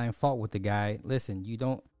try to find fault with the guy. Listen, you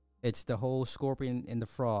don't. It's the whole scorpion and the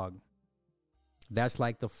frog. That's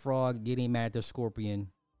like the frog getting mad at the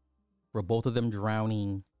scorpion for both of them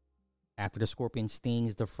drowning after the scorpion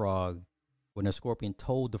stings the frog. When the scorpion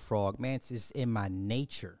told the frog, man, it's just in my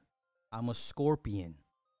nature. I'm a scorpion.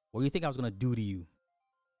 What do you think I was going to do to you?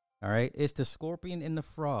 All right. It's the scorpion and the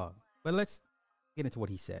frog. But let's get into what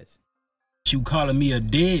he says. You calling me a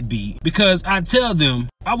deadbeat because I tell them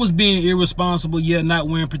I was being irresponsible, yet not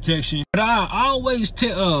wearing protection. But I always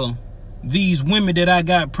tell these women that I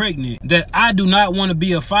got pregnant that I do not want to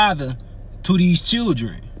be a father to these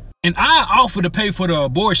children. And I offer to pay for the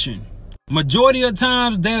abortion. Majority of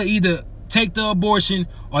times they'll either take the abortion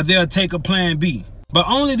or they'll take a plan B. But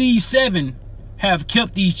only these 7 have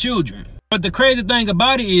kept these children. But the crazy thing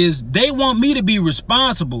about it is they want me to be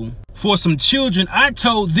responsible for some children I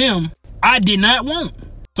told them I did not want.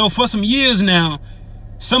 So for some years now,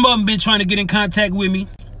 some of them been trying to get in contact with me.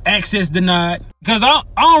 Access denied. Because I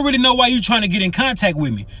don't really know why you trying to get in contact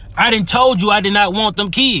with me. I done told you I did not want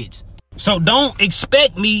them kids. So don't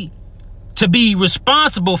expect me to be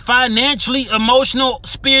responsible financially, emotional,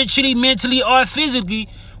 spiritually, mentally, or physically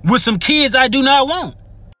with some kids I do not want.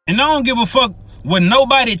 And I don't give a fuck what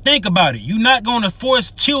nobody think about it. You're not going to force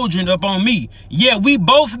children up on me. Yeah, we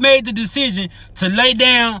both made the decision to lay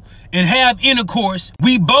down and have intercourse.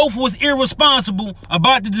 We both was irresponsible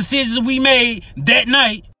about the decisions we made that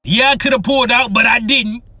night. Yeah, I could have pulled out, but I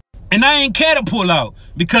didn't. And I ain't care to pull out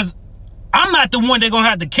because I'm not the one that gonna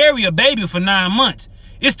have to carry a baby for 9 months.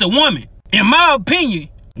 It's the woman. In my opinion,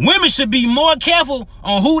 women should be more careful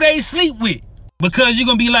on who they sleep with. Because you're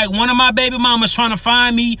going to be like, one of my baby mamas trying to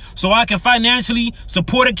find me so I can financially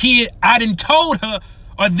support a kid I done told her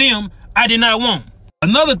or them I did not want.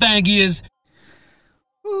 Another thing is...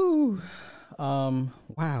 Ooh,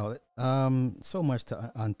 wow. So much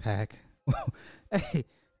to unpack. Hey,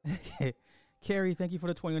 Carrie, thank you for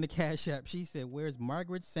the 20 on the Cash App. She said, where's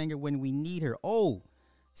Margaret Sanger when we need her? Oh,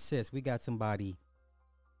 sis, we got somebody.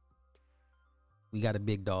 We got a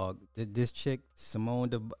big dog. This chick,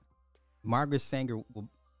 Margaret Sanger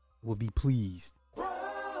will be pleased.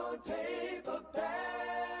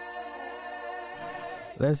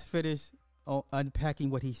 Let's finish unpacking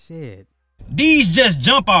what he said. These just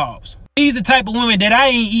jump offs. These the type of women that I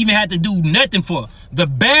ain't even had to do nothing for. The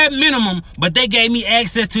bare minimum, but they gave me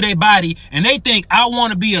access to their body and they think I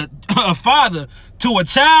want to be a father to a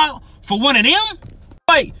child for one of them?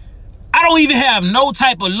 Like, I don't even have no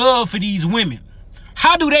type of love for these women.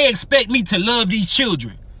 How do they expect me to love these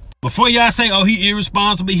children? Before y'all say, oh, he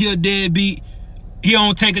irresponsible, he a deadbeat, he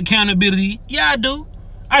don't take accountability. Yeah, I do.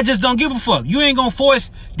 I just don't give a fuck. You ain't gonna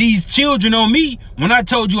force these children on me when I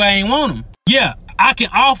told you I ain't want them. Yeah, I can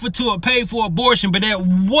offer to pay for abortion, but at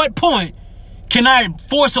what point can I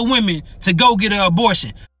force a woman to go get an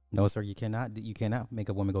abortion? No, sir, you cannot. You cannot make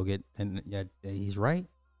a woman go get, and yeah, he's right.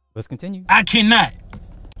 Let's continue. I cannot.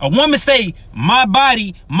 A woman say, my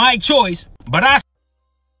body, my choice, but I...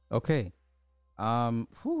 Okay.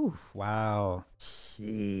 Wow.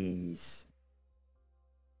 Jeez.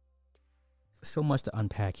 So much to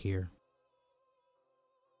unpack here.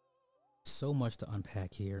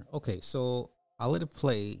 Okay, so I'll let it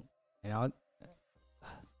play, and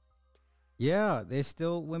yeah, there's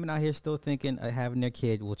still women out here still thinking having their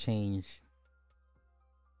kid will change.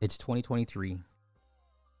 It's 2023,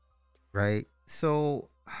 right? So,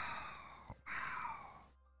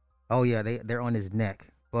 oh yeah, they're on his neck,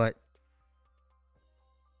 but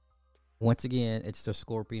once again, it's the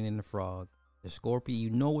scorpion and the frog. The scorpion,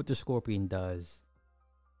 you know what the scorpion does.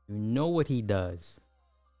 You know what he does.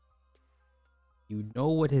 You know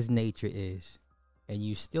what his nature is. And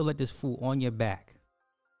you still let this fool on your back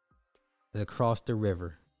across the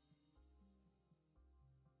river.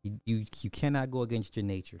 You cannot go against your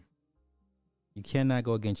nature. You cannot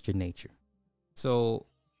go against your nature. So,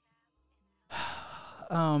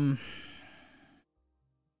 um,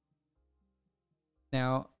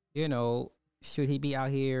 now, should he be out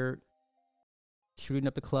here shooting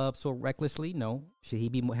up the club so recklessly? No. Should he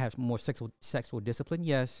be have more sexual discipline?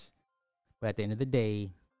 Yes. But at the end of the day,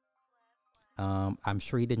 I'm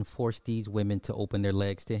sure he didn't force these women to open their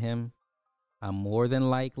legs to him. I'm more than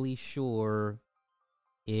likely sure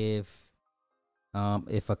if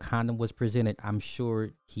a condom was presented, I'm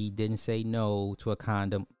sure he didn't say no to a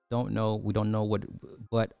condom. Don't know. We don't know what,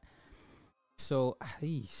 but so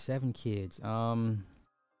 7 kids.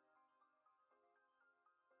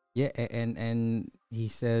 Yeah, and he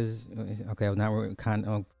says, okay, I was not wearing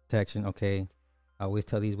condom protection. Okay, I always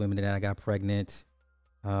tell these women that I got pregnant.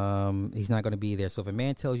 He's not going to be there. So if a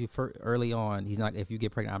man tells you early on, he's not. If you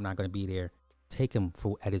get pregnant, I'm not going to be there. Take him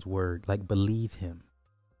at his word. Like, believe him.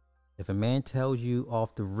 If a man tells you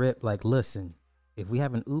off the rip, like, listen, if we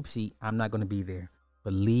have an oopsie, I'm not going to be there.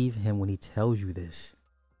 Believe him when he tells you this.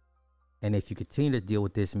 And if you continue to deal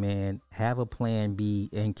with this man, have a plan B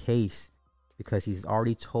in case, because he's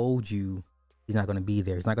already told you he's not going to be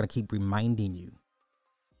there. He's not going to keep reminding you.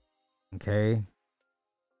 Okay?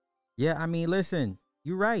 Yeah, I mean, listen,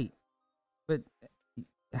 you're right. But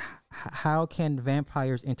how can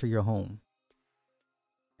vampires enter your home?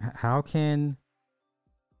 How can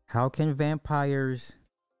vampires...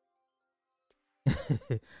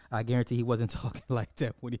 I guarantee he wasn't talking like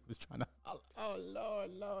that when he was trying to... Oh,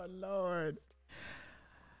 Lord.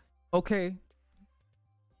 Okay.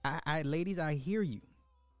 Ladies, I hear you.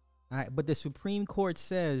 But the Supreme Court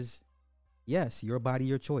says, yes, your body,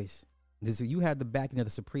 your choice. You have the backing of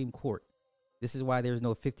the Supreme Court. This is why there's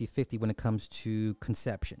no 50-50 when it comes to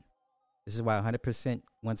conception. This is why 100%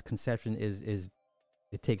 once conception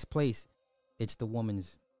it takes place, it's the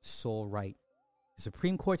woman's sole right. The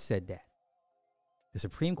Supreme Court said that. The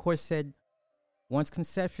Supreme Court said once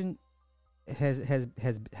conception has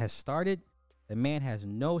started, the man has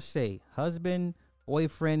no say. Husband,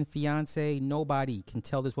 boyfriend, fiance, nobody can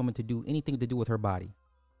tell this woman to do anything to do with her body.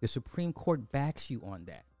 The Supreme Court backs you on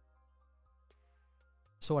that.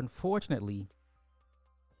 So unfortunately,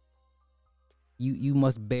 you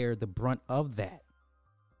must bear the brunt of that.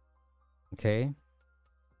 Okay?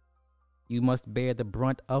 You must bear the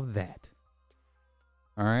brunt of that.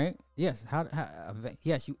 All right? Yes,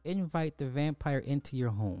 yes, you invite the vampire into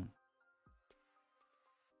your home.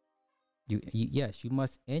 Yes, you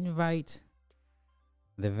must invite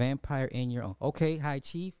the vampire in your own. Okay, High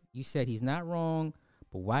Chief, you said he's not wrong,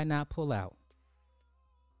 but why not pull out?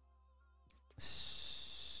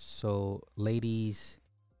 So, ladies,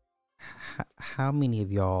 how many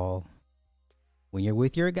of y'all, when you're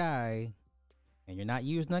with your guy and you're not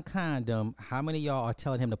using a condom, how many of y'all are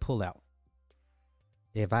telling him to pull out?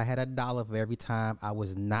 If I had $1 for every time I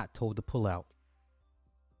was not told to pull out.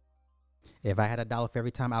 If I had $1 for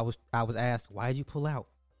every time I was asked, why did you pull out?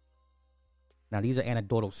 Now, these are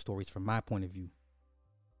anecdotal stories from my point of view.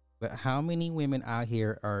 But how many women out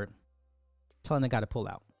here are telling the guy to pull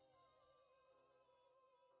out?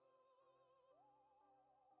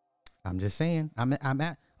 I'm just saying. I'm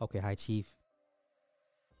at. Okay, High Chief.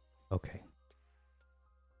 Okay.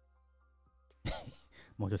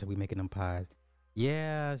 Mojo said we making them pies.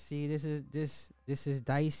 Yeah, see, this is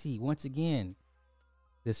dicey. Once again,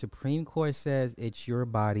 the Supreme Court says it's your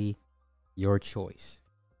body, your choice.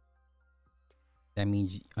 That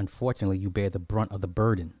means, unfortunately, you bear the brunt of the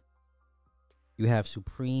burden. You have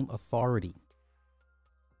supreme authority.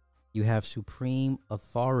 You have supreme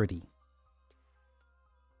authority.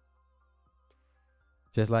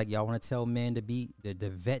 Just like y'all want to tell men to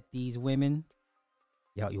vet these women.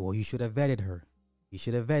 Well, you should have vetted her. You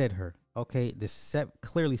should have vetted her. Okay,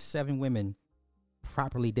 clearly 7 women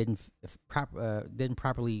didn't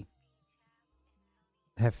properly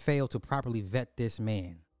have failed to properly vet this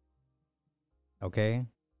man. Okay,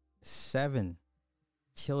 7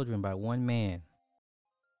 children by one man.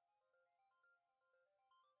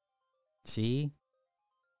 See,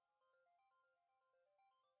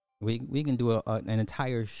 we can do an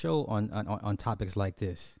entire show on topics like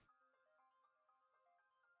this.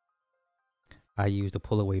 I use the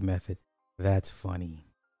pull away method. That's funny.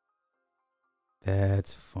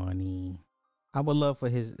 That's funny. I would love for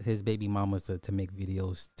his baby mamas to make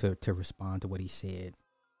videos to respond to what he said.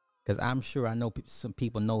 Because I'm sure I know some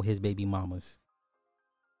people know his baby mamas.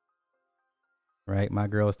 Right? My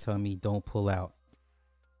girls tell me don't pull out.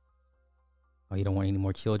 Oh, you don't want any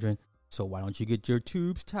more children? So why don't you get your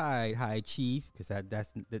tubes tied, High Chief? Because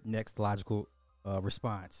that's the next logical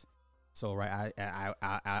response. So, right,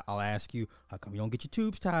 I'll ask you, how come you don't get your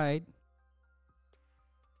tubes tied?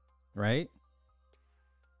 Right?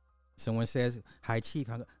 Someone says, "Hi, Chief,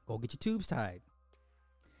 go get your tubes tied."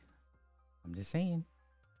 I'm just saying.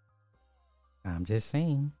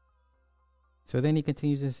 So then he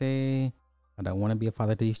continues to say, "I don't want to be a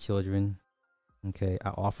father to these children. Okay, I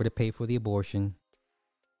offer to pay for the abortion.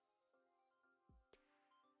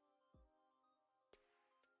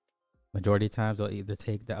 Majority of times they'll either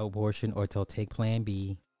take the abortion or they'll take Plan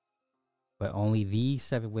B. But only these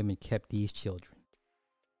 7 women kept these children.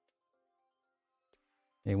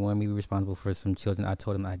 They wanted me to be responsible for some children I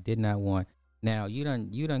told them I did not want." Now, you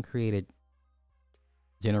done created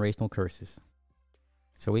generational curses.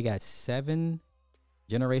 So we got 7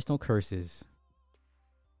 generational curses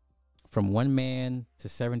from one man to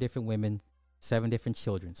 7 different women, 7 different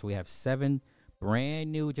children. So we have 7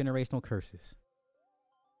 brand new generational curses.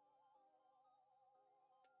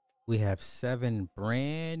 We have 7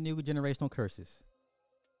 brand new generational curses.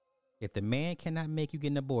 If the man cannot make you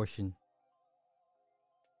get an abortion,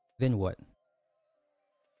 then what?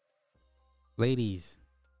 Ladies,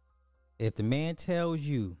 if the man tells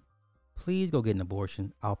you, "Please go get an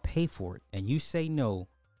abortion, I'll pay for it," and you say no,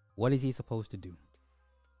 what is he supposed to do?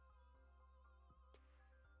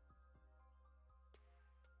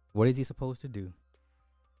 What is he supposed to do?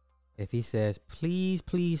 If he says, "Please,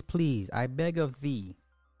 please, please, I beg of thee,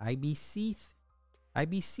 I beseech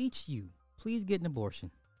you, please get an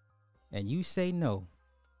abortion," and you say no,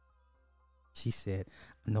 she said,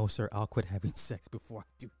 "No, sir, I'll quit having sex before I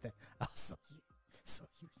do that."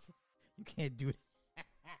 You can't do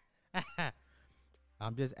that.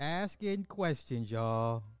 I'm just asking questions,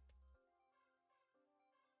 y'all.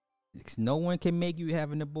 No one can make you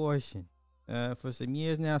have an abortion. For some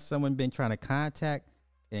years now, someone been trying to contact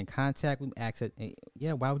with access.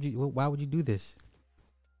 Yeah, why would you do this?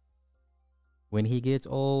 When he gets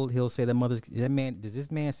old, he'll say does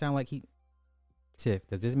this man sound like he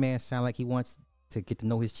wants to get to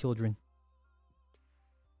know his children?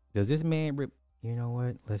 Does this man you know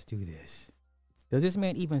what? Let's do this. Does this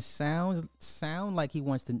man even sound like he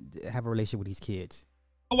wants to have a relationship with these kids?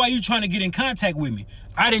 Why are you trying to get in contact with me?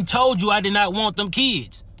 I done told you I did not want them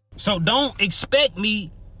kids. So don't expect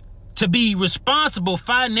me to be responsible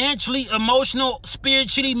financially, emotional,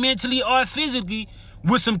 spiritually, mentally, or physically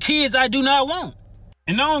with some kids I do not want.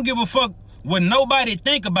 And I don't give a fuck what nobody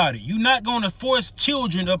think about it. You're not going to force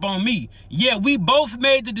children up on me. Yeah, we both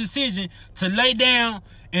made the decision to lay down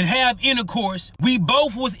and have intercourse. We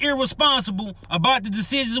both was irresponsible about the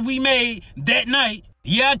decisions we made that night.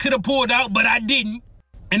 Yeah, I could have pulled out, but I didn't.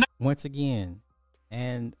 And once again,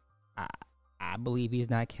 and I believe he's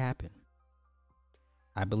not capping.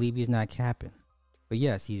 But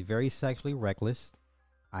yes, he's very sexually reckless.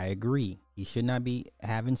 I agree. He should not be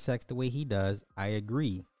having sex the way he does. I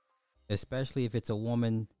agree. Especially if it's a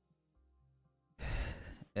woman.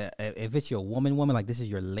 If it's your woman, like this is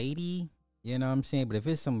your lady, you know what I'm saying? But if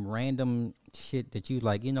it's some random shit that you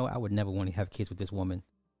like, I would never want to have kids with this woman,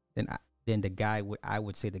 then I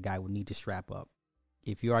would say the guy would need to strap up.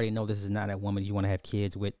 If you already know this is not a woman you want to have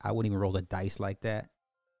kids with, I wouldn't even roll the dice like that.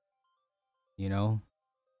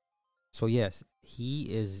 So yes,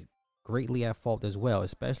 he is greatly at fault as well,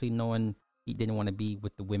 especially knowing he didn't want to be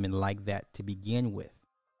with the women like that to begin with.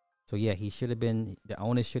 So yeah, the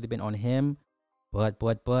onus should have been on him. But,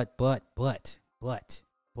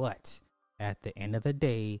 at the end of the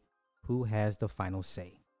day, who has the final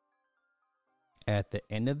say? At the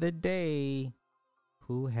end of the day,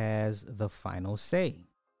 who has the final say?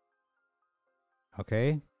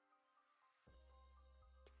 Okay?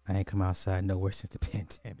 I ain't come outside nowhere since the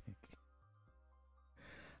pandemic.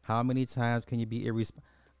 How many times can you be irresponsible?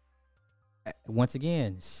 Once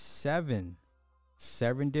again, 7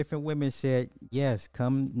 different women said, "Yes,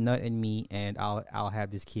 come nut in me and I'll have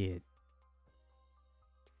this kid."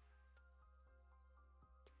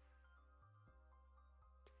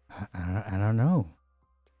 I don't know.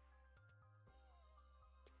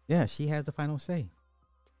 Yeah, she has the final say.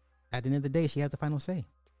 At the end of the day, she has the final say.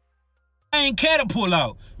 I ain't care to pull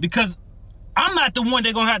out because I'm not the one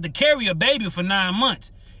that's going to have to carry a baby for 9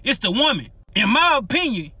 months. It's the woman. In my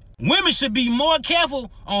opinion, women should be more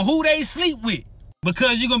careful on who they sleep with,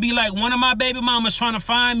 because you're going to be like, one of my baby mamas trying to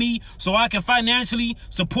find me so I can financially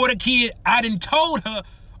support a kid I done told her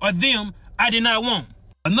or them I did not want.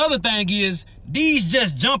 Another thing is, these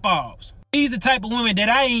just jump offs. These the type of women that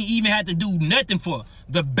I ain't even had to do nothing for.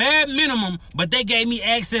 The bare minimum, but they gave me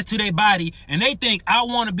access to their body and they think I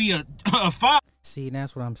want to be a father. See,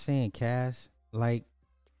 that's what I'm saying, Cass. Like,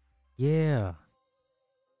 yeah,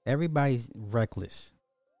 everybody's reckless.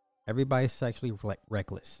 Everybody's sexually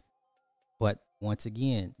reckless. But once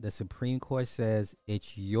again, the Supreme Court says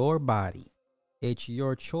it's your body. It's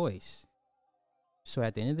your choice. So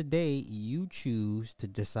at the end of the day, you choose to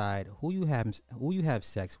decide who you have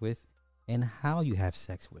sex with and how you have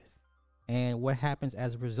sex with and what happens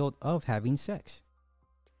as a result of having sex.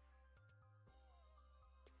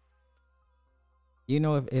 You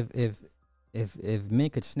know, if men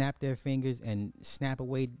could snap their fingers and snap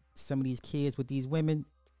away some of these kids with these women,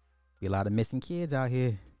 be a lot of missing kids out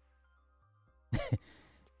here.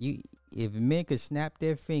 If men could snap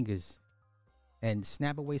their fingers and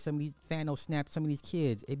snap away some of these, Thanos snapped some of these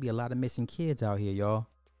kids, it'd be a lot of missing kids out here, y'all.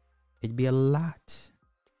 It'd be a lot.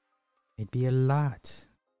 It'd be a lot.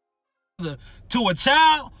 To a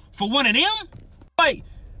child for one of them? Like,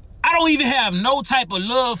 I don't even have no type of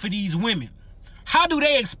love for these women. How do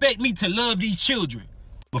they expect me to love these children?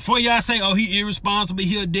 Before y'all say, oh, he irresponsible,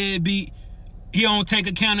 he a deadbeat, he don't take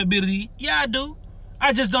accountability. Yeah, I do.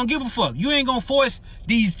 I just don't give a fuck. You ain't gonna force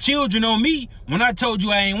these children on me when I told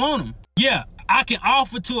you I ain't want them. Yeah, I can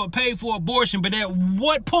offer to pay for abortion, but at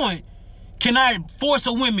what point can I force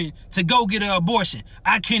a woman to go get an abortion?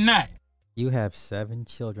 I cannot. You have 7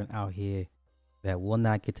 children out here that will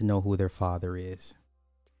not get to know who their father is.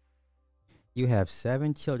 You have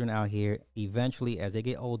 7 children out here, eventually, as they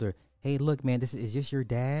get older, hey, look, man, is this your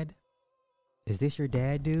dad? Is this your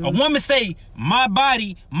dad, dude? A woman say, my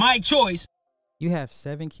body, my choice. You have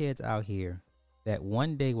 7 kids out here that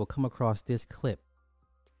one day will come across this clip.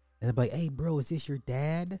 And they'll be like, hey, bro, is this your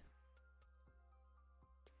dad?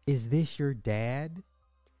 Is this your dad?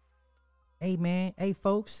 Hey, man, hey,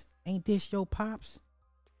 folks, ain't this your pops?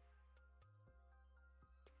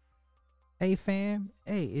 Hey, fam,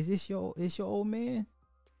 hey, is this your old man?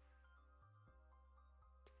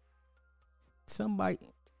 Somebody,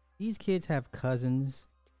 these kids have cousins,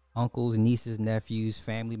 uncles, nieces, nephews,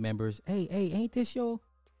 family members. Hey, ain't this your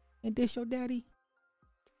daddy?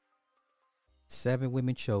 7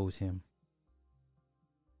 women chose him.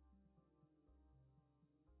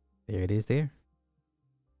 There it is there.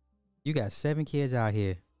 You got 7 kids out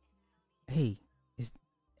here. Hey,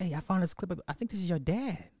 I found this clip. I think this is your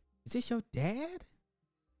dad. Is this your dad?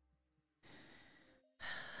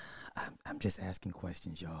 I'm just asking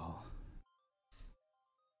questions, y'all.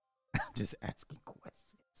 I'm just asking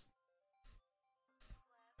questions.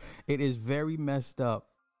 It is very messed up.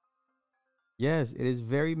 Yes, it is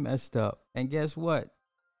very messed up. And guess what?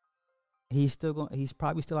 He's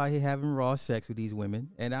probably still out here having raw sex with these women.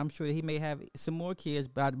 And I'm sure that he may have some more kids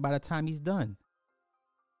by the time he's done.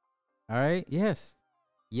 All right? Yes.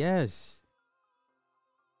 Yes.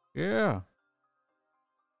 Yeah.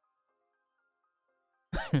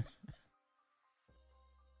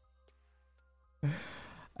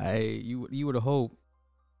 You would have hoped.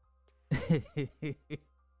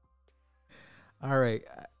 All right.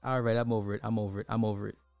 I'm over it.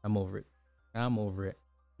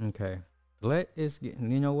 Okay. Let's get.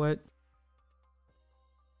 You know what?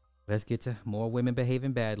 Let's get to more women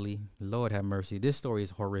behaving badly. Lord have mercy. This story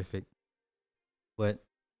is horrific. But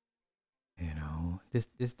you know, this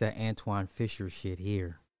that Antoine Fisher shit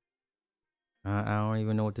here. I don't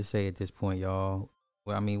even know what to say at this point, y'all.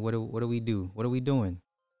 Well, I mean, what do we do? What are we doing?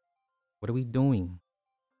 What are we doing?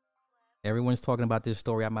 Everyone's talking about this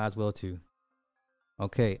story. I might as well too.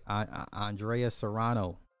 Okay, Andrea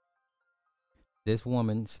Serrano. This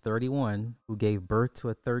woman's 31 who gave birth to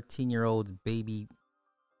a 13-year-old baby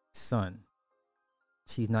son.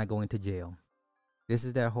 She's not going to jail. This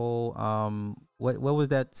is that whole what was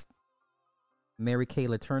that Mary Kay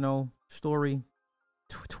Letourneau story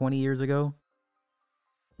 20 years ago?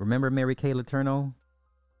 Remember Mary Kay Letourneau?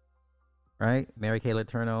 Right? Mary Kay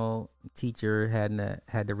Letourneau, teacher, had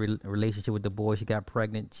the relationship with the boy. She got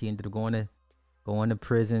pregnant. She ended up going to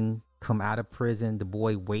prison, come out of prison. The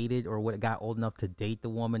boy waited or got old enough to date the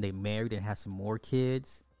woman. They married and had some more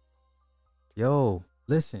kids. Yo,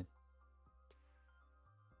 listen.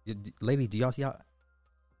 Ladies, do y'all see how...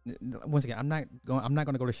 Once again, I'm not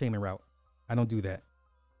going to go the shaming route. I don't do that.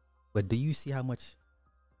 But do you see how much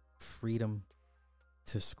freedom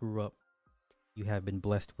to screw up you have been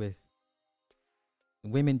blessed with?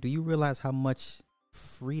 Women, do you realize how much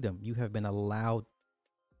freedom you have been allowed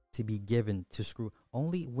to be given to screw?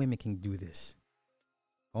 Only women can do this.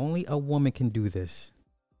 Only a woman can do this.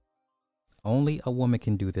 Only a woman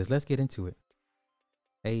can do this. Let's get into it.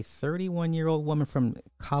 A 31-year-old woman from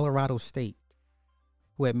Colorado State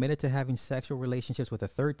who admitted to having sexual relationships with a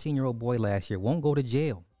 13-year-old boy last year won't go to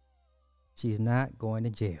jail. She's not going to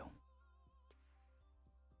jail.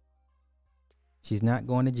 She's not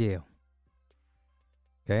going to jail.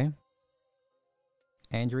 Okay?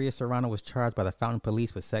 Andrea Serrano was charged by the Fountain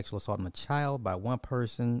Police with sexual assault on a child by one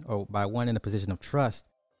person or by one in a position of trust,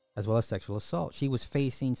 as well as sexual assault. She was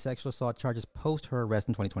facing sexual assault charges post her arrest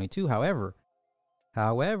in 2022. However,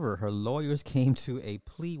 However, her lawyers came to a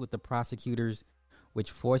plea with the prosecutors,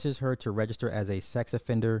 which forces her to register as a sex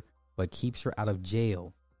offender but keeps her out of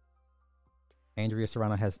jail. Andrea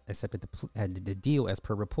Serrano has accepted the deal as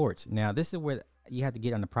per reports. Now, this is where you have to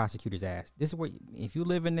get on the prosecutor's ass. This is where, if you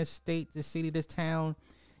live in this state, this city, this town,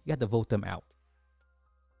 you have to vote them out.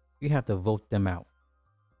 You have to vote them out.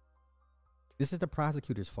 This is the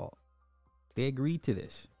prosecutor's fault. They agreed to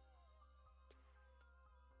this.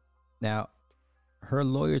 Now, her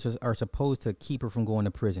lawyers are supposed to keep her from going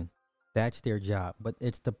to prison. That's their job. But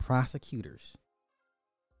it's the prosecutors.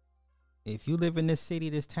 If you live in this city,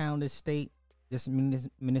 this town, this state, this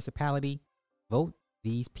municipality, vote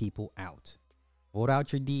these people out. Vote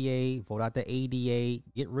out your DA, vote out the ADA,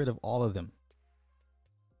 get rid of all of them.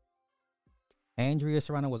 Andrea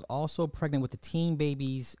Serrano was also pregnant with the teen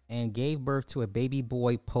babies and gave birth to a baby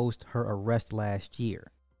boy post her arrest last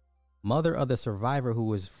year. Mother of the survivor,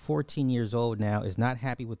 who is 14 years old now, is not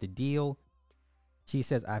happy with the deal. She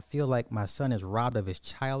says, I feel like my son is robbed of his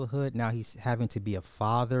childhood. Now he's having to be a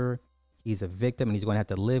father. He's a victim and he's going to have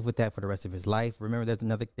to live with that for the rest of his life. Remember,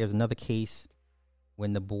 there's another case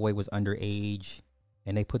when the boy was underage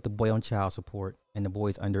and they put the boy on child support and the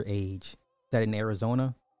boy's underage. Is that in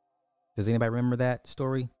Arizona? Does anybody remember that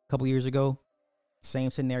story a couple years ago?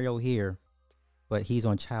 Same scenario here, but he's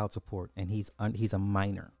on child support and he's a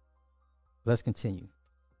minor. Let's continue.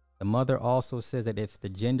 The mother also says that if the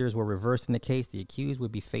genders were reversed in the case, the accused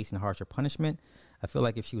would be facing harsher punishment. I feel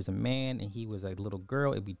like if she was a man and he was a little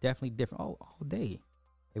girl, it'd be definitely different. Oh, all day.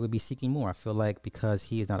 They would be seeking more. I feel like because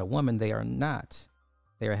he is not a woman, they are not.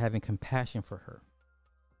 They are having compassion for her.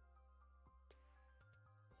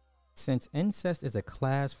 Since incest is a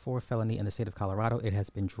class 4 felony in the state of Colorado, it has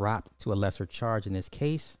been dropped to a lesser charge in this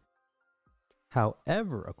case.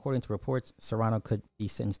 However, according to reports, Serrano could be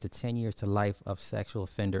sentenced to 10 years to life of sexual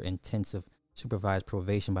offender intensive supervised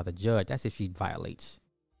probation by the judge. That's if she violates.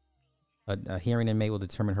 A hearing in May will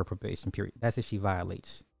determine her probation period. That's if she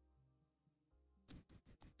violates.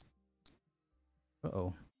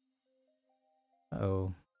 Uh-oh.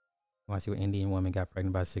 Uh-oh. I see what Indian woman got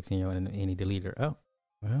pregnant by a 16-year-old and he deleted her. Oh,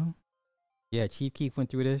 well. Yeah, Chief Keef went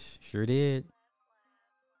through this. Sure did.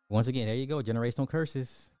 Once again, there you go. Generational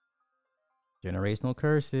curses. Generational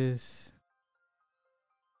curses.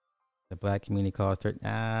 The black community calls her.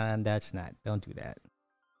 That's not. Don't do that.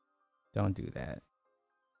 Don't do that.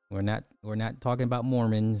 We're not talking about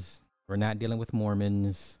Mormons. We're not dealing with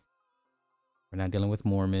Mormons. We're not dealing with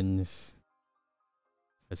Mormons.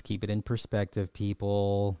 Let's keep it in perspective,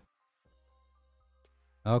 people.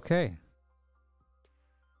 Okay.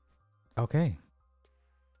 Okay.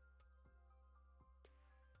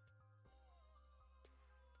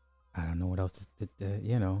 I don't know what else to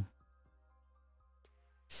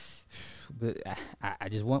but I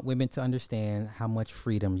just want women to understand how much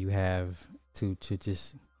freedom you have to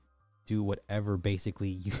just do whatever. Basically,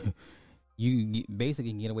 you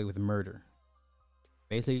basically can get away with murder.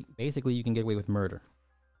 Basically, you can get away with murder.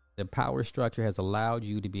 The power structure has allowed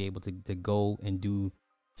you to be able to go and do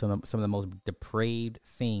some of the most depraved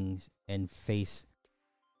things and face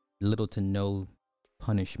little to no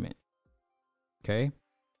punishment. Okay?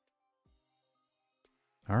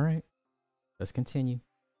 All right. Let's continue.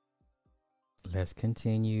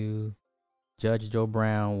 Judge Joe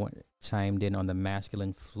Brown chimed in on the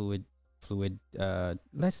masculine fluid.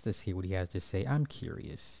 Let's just hear what he has to say. I'm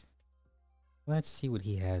curious. Let's see what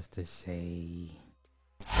he has to say.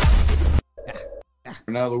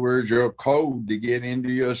 In other words, your code to get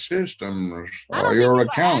into your systems or your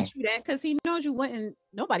account. Because he knows you wouldn't.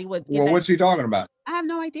 Nobody would. Get well, that. What's he talking about? I have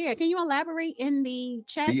no idea. Can you elaborate in the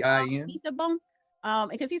chat? PIN.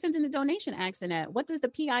 Because he sent in the donation asking that. What does the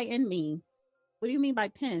PIN mean? What do you mean by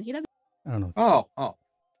pin? He doesn't. I don't know. Oh.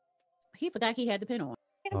 He forgot he had the pin on.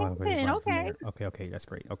 Okay, that's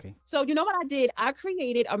great. Okay. So you know what I did? I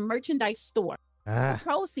created a merchandise store.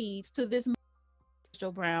 Proceeds to this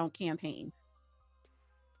Joe Brown campaign.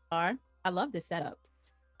 I love this setup.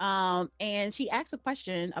 And she asked a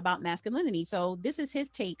question about masculinity. So this is his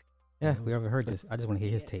take. Yeah, we ever heard this. I just want to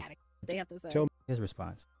hear his take. They have to say his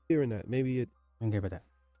response. Hearing that, maybe it. I don't care about that.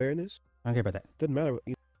 Fairness. I don't care about that. Doesn't matter.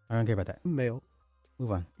 I don't care about that. Male.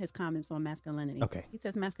 Move on. His comments on masculinity. Okay. He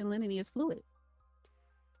says masculinity is fluid.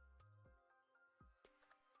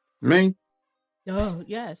 Me? Oh,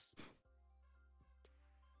 yes.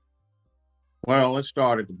 Well, let's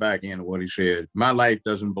start at the back end of what he said. My life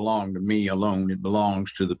doesn't belong to me alone. It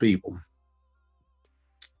belongs to the people.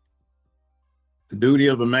 The duty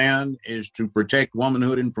of a man is to protect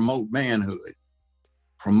womanhood and promote manhood.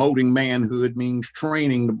 Promoting manhood means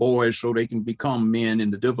training the boys so they can become men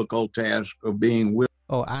in the difficult task of being with.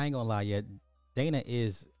 Oh, I ain't gonna lie yet. Dana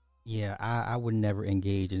is, yeah, I would never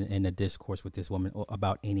engage in a discourse with this woman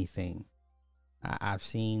about anything. I've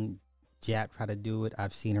seen Jap try to do it.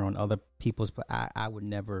 I've seen her on other people's, but I would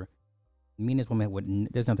never. Me and this woman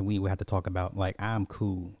there's nothing we would have to talk about. Like, I'm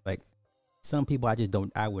cool. Like, some people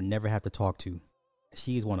I would never have to talk to.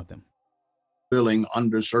 She's one of them. Willing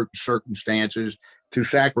under certain circumstances to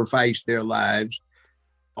sacrifice their lives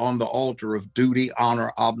on the altar of duty,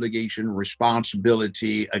 honor, obligation,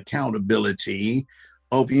 responsibility, accountability,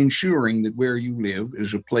 of ensuring that where you live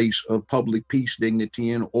is a place of public peace,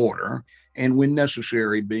 dignity, and order, and when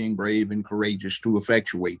necessary, being brave and courageous to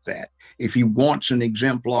effectuate that. If he wants an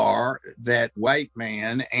exemplar, that white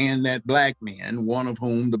man and that black man, one of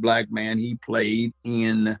whom, the black man, he played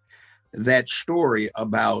in that story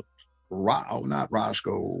about, not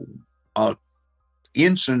Roscoe,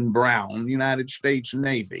 Ensign Brown, United States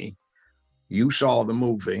Navy. You saw the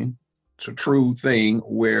movie. It's a true thing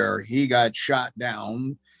where he got shot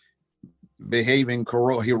down, behaving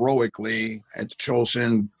heroically at the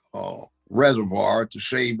Chosin Reservoir to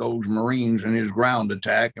save those Marines in his ground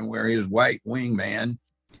attack, and where his white wingman.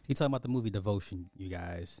 He's talking about the movie Devotion, you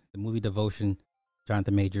guys. The movie Devotion,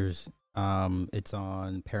 Jonathan Majors. It's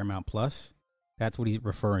on Paramount Plus. That's what he's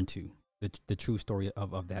referring to. The true story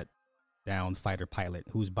of that downed fighter pilot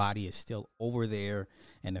whose body is still over there,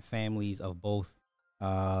 and the families of both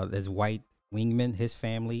his white wingman, his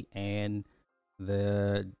family, and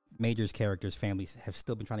the Major's character's families have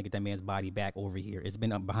still been trying to get that man's body back over here. It's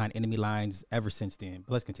been behind enemy lines ever since then.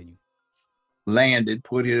 But let's continue. Landed,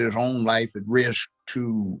 put his own life at risk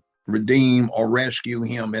to redeem or rescue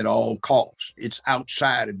him at all costs. It's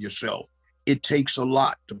outside of yourself. It takes a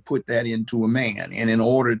lot to put that into a man. And in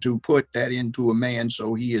order to put that into a man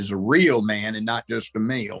so he is a real man and not just a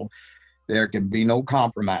male, there can be no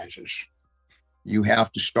compromises. You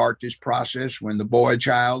have to start this process when the boy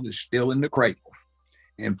child is still in the cradle.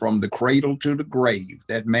 And from the cradle to the grave,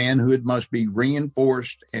 that manhood must be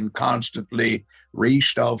reinforced and constantly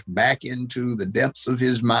restuffed back into the depths of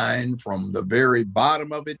his mind, from the very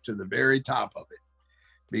bottom of it to the very top of it.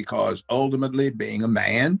 Because ultimately, being a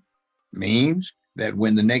man means that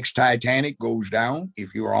when the next Titanic goes down,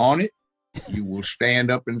 if you're on it, you will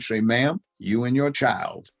stand up and say, ma'am, you and your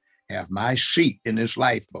child have my seat in this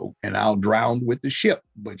lifeboat, and I'll drown with the ship,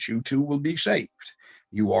 but you too will be saved.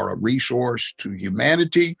 You are a resource to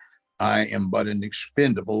humanity. I am but an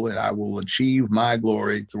expendable, and I will achieve my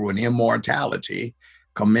glory through an immortality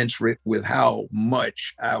commensurate with how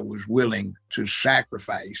much I was willing to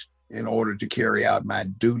sacrifice in order to carry out my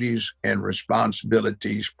duties and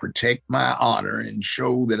responsibilities, protect my honor, and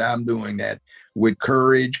show that I'm doing that with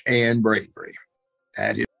courage and bravery.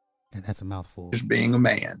 That's a mouthful. Just being a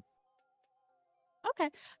man. Okay.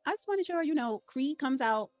 I just wanted to, Creed comes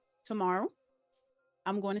out tomorrow.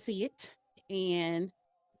 I'm going to see it. And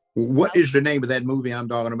what is the name of that movie I'm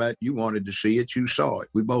talking about? You wanted to see it. You saw it.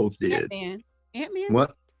 We both did. Ant-Man?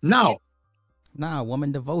 What? No. Nah,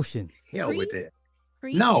 Woman Devotion. Hell Creed? with that.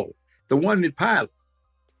 Creed? No. The one that pilot.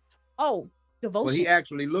 Oh, Devotion. Well, he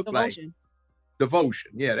actually looked Devotion. like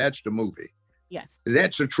Devotion. Yeah, that's the movie. Yes.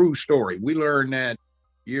 That's a true story. We learned that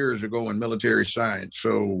years ago in military science.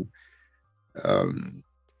 So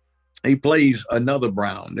he plays another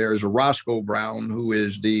Brown. There's a Roscoe Brown, who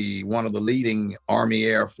is one of the leading Army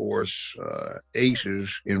Air Force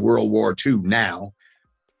aces in World War II now.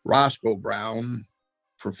 Roscoe Brown,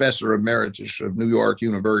 professor emeritus of New York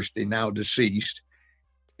University, now deceased.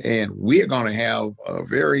 And we're going to have a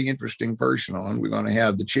very interesting person on. We're going to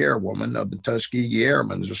have the chairwoman of the Tuskegee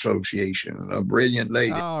Airmen's Association, a brilliant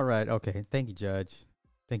lady. All right. Okay. Thank you, Judge.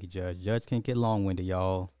 Thank you, Judge. Judge can't get long-winded,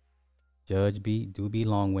 y'all. Judge do be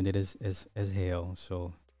long-winded as hell.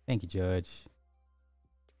 So thank you, Judge.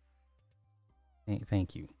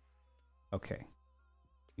 Thank you. Okay.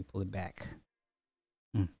 Let me pull it back.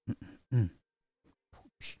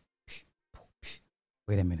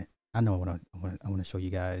 Wait a minute. I know I want to show you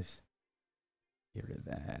guys. Get rid of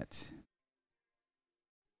that.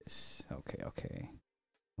 This. Okay.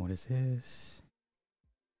 What is this?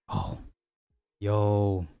 Oh.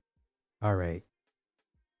 Yo. All right.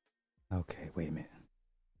 Okay, wait a minute.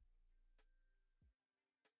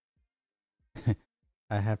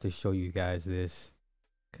 I have to show you guys this,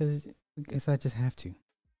 because I guess I just have to.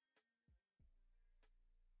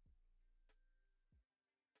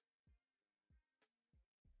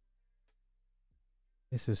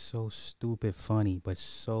 This is so stupid funny, but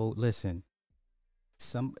so, listen.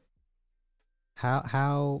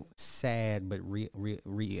 How sad but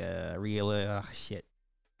shit.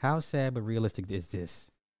 How sad but realistic is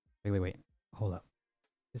this? Wait. Hold up.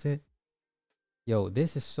 Is it? Yo,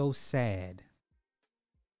 this is so sad.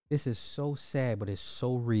 This is so sad, but it's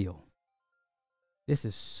so real. This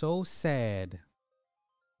is so sad,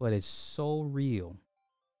 but it's so real.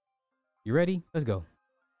 You ready? Let's go.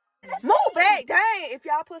 Move back, dang. If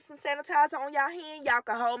y'all put some sanitizer on y'all hand, y'all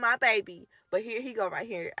can hold my baby. But here he go right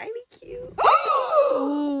here. Ain't he cute?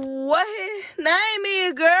 Ooh, what his name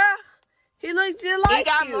is, girl? He look just like you. He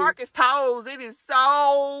got Marcus toes. It is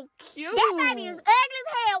so cute. That baby is ugly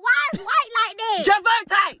as hell. Why is white like that?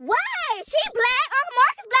 Javante! Why? She black. Uncle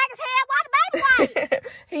Marcus black as hell. Why the baby white?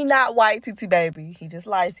 He not white, TT baby. He just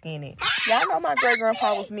light skinned. Y'all know my great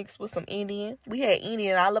grandpa was mixed with some Indian. We had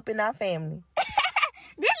Indian all up in our family. This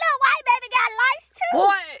little white baby got lice too.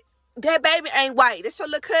 Boy, that baby ain't white. That's your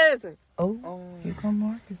little cousin. Oh, here come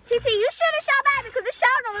Marcus. TT, you shouldn't show baby because it sure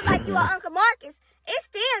don't look like you are Uncle Marcus. It's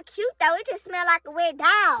still cute though. It just smell like a wet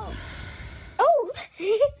dog. Oh,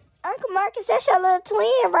 Uncle Marcus, that's your little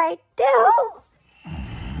twin right there.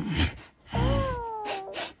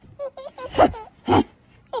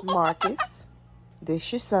 Marcus,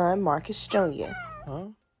 this your son, Marcus Jr. Huh?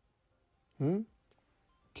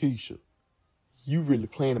 Keisha, you really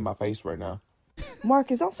playing in my face right now.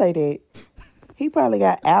 Marcus, don't say that. He probably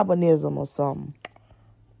got albinism or something.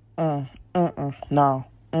 No.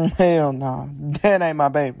 Hell no. That ain't my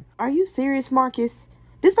baby. Are you serious, Marcus?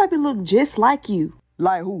 This baby look just like you.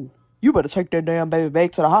 Like who? You better take that damn baby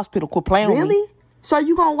back to the hospital. Quit playing with me. Really? So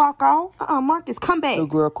you gonna walk off? Marcus, come back. Little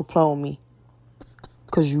girl, quit playing with me.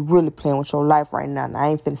 Cause you really playing with your life right now. And I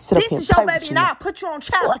ain't finna sit up here and play with you. This is your baby and I'll put you on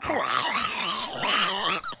child support.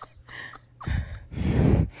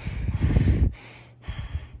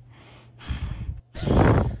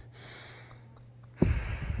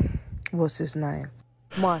 What's his name?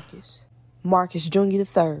 Marcus. Marcus Jr.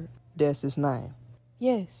 III. That's his name.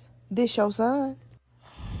 Yes. This your son?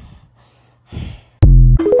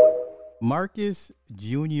 Marcus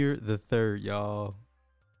Jr. the third, y'all.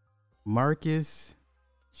 Marcus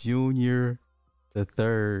Jr. the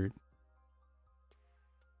third.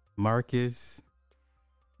 Marcus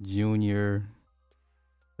Jr.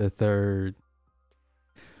 the third.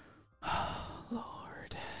 Oh,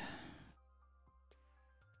 Lord.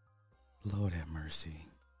 Lord have mercy.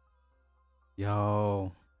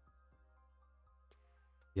 Y'all.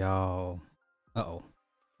 Uh-oh.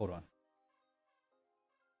 Hold on.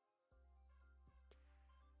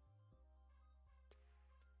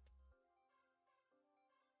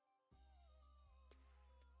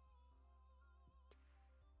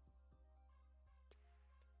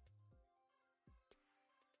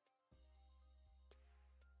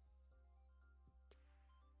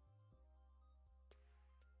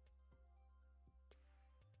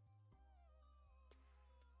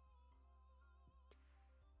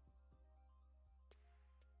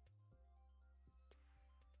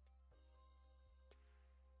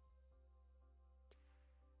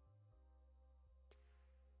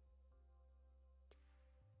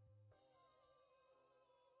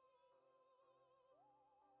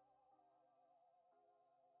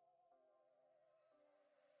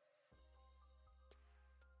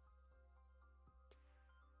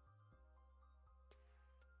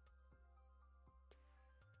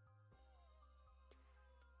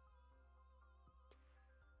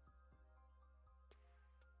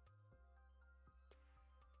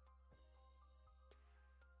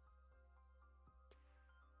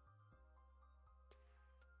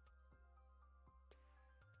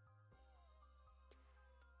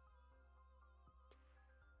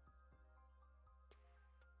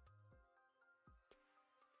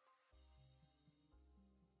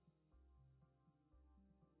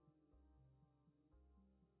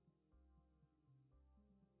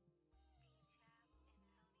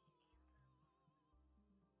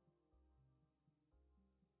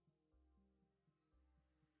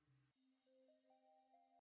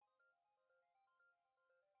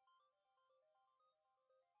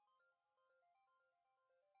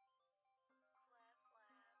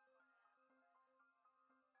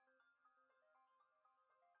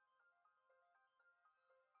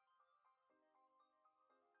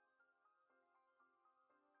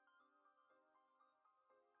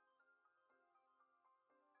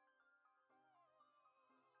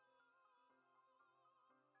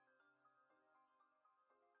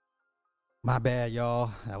 My bad, y'all.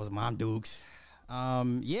 That was Mom Dukes.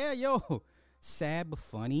 Yeah, yo. Sad but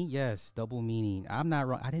funny. Yes, double meaning. I'm not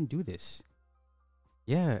wrong. I didn't do this.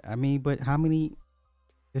 Yeah, I mean, but how many?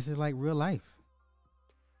 This is like real life.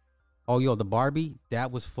 Oh, yo, the Barbie,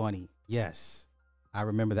 that was funny. Yes. I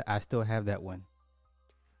remember that. I still have that one.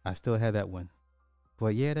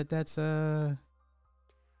 But yeah, that's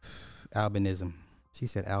albinism. She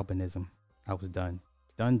said albinism. I was done.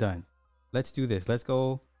 Done. Let's do this. Let's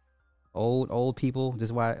go Old people. This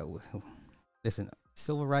is why. Listen,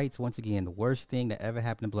 civil rights, once again, the worst thing that ever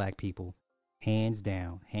happened to black people. Hands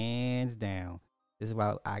down. Hands down. This is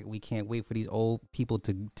why we can't wait for these old people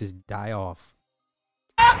to just die off.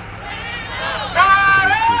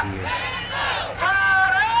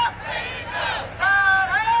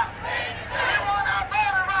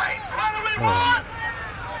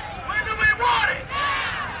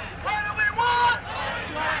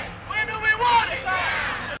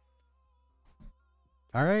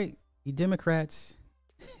 All right, you Democrats.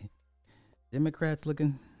 Democrats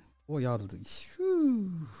looking, boy, y'all. Whew.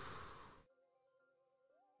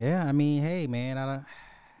 Yeah, I mean, hey, man, I don't.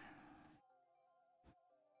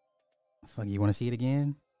 Fuck, you want to see it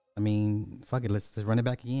again? I mean, fuck it, let's run it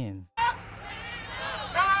back again.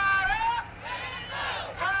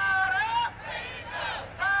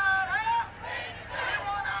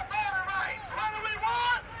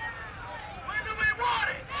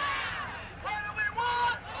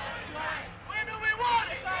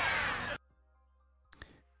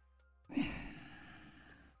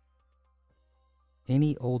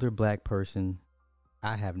 Any older black person,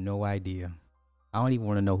 I have no idea. I don't even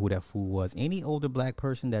want to know who that fool was. Any older black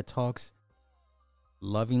person that talks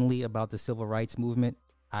lovingly about the civil rights movement,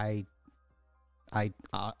 if I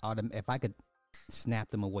could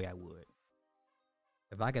snap them away, I would.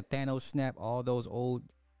 If I could Thanos snap all those old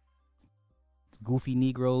goofy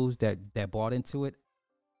Negroes that bought into it,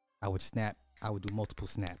 I would snap. I would do multiple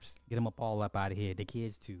snaps. Get them all up out of here. The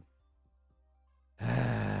kids too.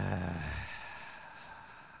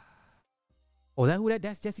 Oh,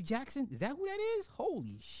 that's Jesse Jackson? Is that who that is?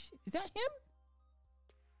 Holy shit. Is that him?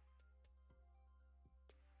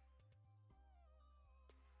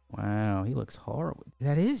 Wow, he looks horrible.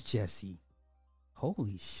 That is Jesse.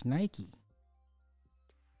 Holy shnikey.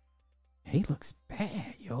 He looks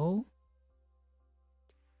bad, yo.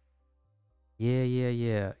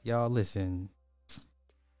 Yeah. Y'all listen.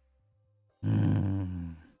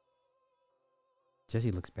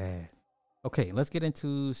 Jesse looks bad. Okay, let's get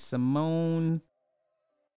into Simone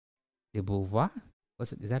de Beauvoir.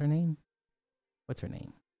 Is that her name? What's her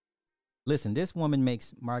name? Listen, this woman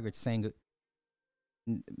makes Margaret Sanger.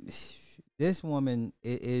 This woman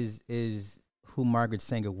is who Margaret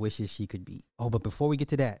Sanger wishes she could be. Oh, but before we get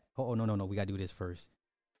to that, no, we gotta do this first.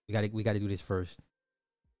 We gotta do this first.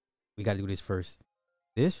 We gotta do this first.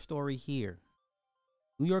 This story here,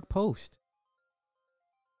 New York Post.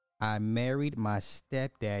 I married my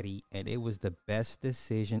stepdaddy, and it was the best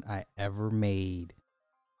decision I ever made.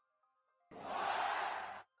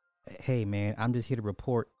 Hey, man, I'm just here to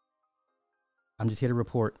report. I'm just here to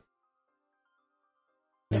report.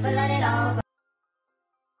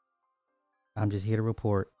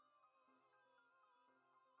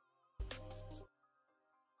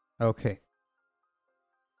 Okay.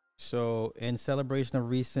 So, in celebration of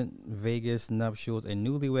recent Vegas nuptials, a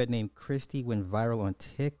newlywed named Christy went viral on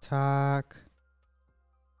TikTok,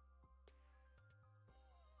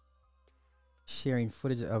 sharing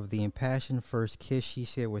footage of the impassioned first kiss she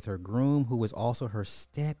shared with her groom, who was also her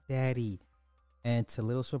stepdaddy. And to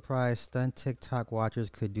little surprise, stunned TikTok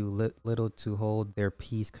watchers could do little to hold their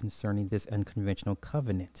peace concerning this unconventional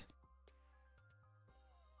covenant.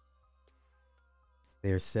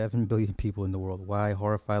 There's 7 billion people in the world. Why?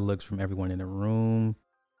 Horrified looks from everyone in the room.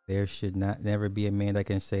 There should never be a man that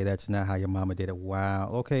can say that's not how your mama did it. Wow.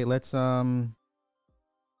 Okay, let's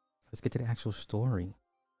get to the actual story.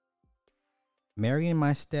 Marrying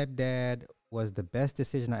my stepdad was the best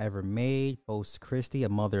decision I ever made, boasts Christy, a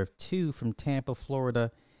mother of 2 from Tampa,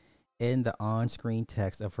 Florida, in the on-screen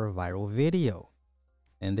text of her viral video.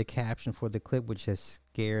 And the caption for the clip, which has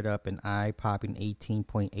scared up an eye-popping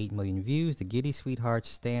 18.8 million views, the Giddy Sweetheart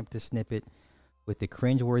stamped the snippet with the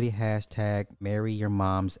cringeworthy hashtag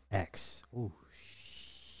 #MarryYourMomsEx. Ooh,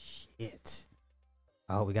 shit.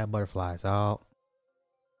 Oh, we got butterflies. Oh.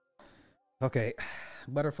 Okay.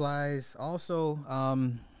 Butterflies. Also,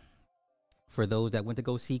 for those that went to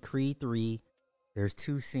go see Creed 3, there's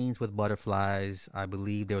 2 scenes with butterflies. I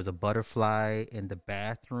believe there was a butterfly in the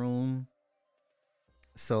bathroom.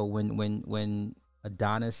 So when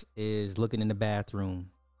Adonis is looking in the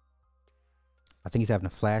bathroom, I think he's having a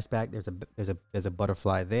flashback. There's a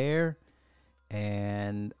butterfly there,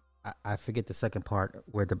 and I forget the second part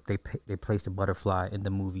where they place the butterfly in the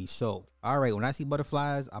movie. So all right, when I see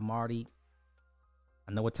butterflies, I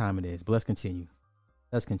know what time it is. But let's continue.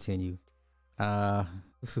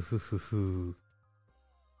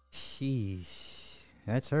 Sheesh,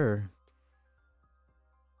 that's her.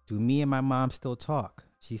 Do me and my mom still talk?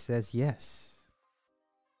 She says yes.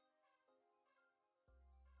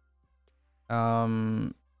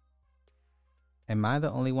 And Am I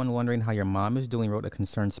the only one wondering how your mom is doing? Wrote a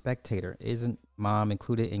concerned spectator. Isn't mom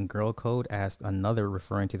included in girl code? Asked another,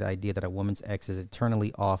 referring to the idea that a woman's ex is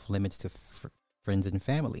eternally off limits to friends and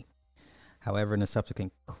family. However, in a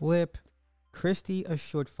subsequent clip, Christy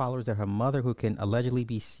assured followers that her mother, who can allegedly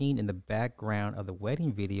be seen in the background of the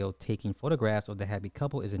wedding video taking photographs of the happy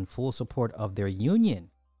couple, is in full support of their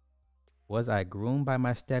union. Was I groomed by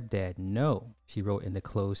my stepdad? No, she wrote in the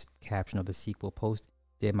closed caption of the sequel post.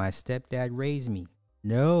 Did my stepdad raise me?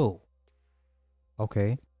 No.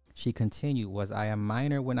 Okay. She continued, was I a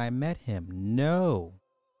minor when I met him? No.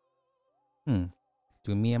 Do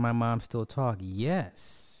me and my mom still talk?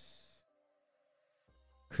 Yes.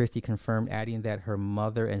 Christy confirmed, adding that her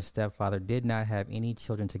mother and stepfather did not have any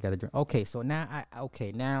children together. Okay, so now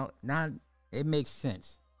now it makes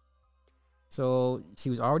sense. So she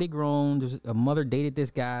was already grown. A mother dated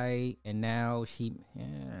this guy, and now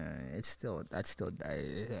that's still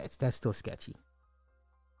sketchy.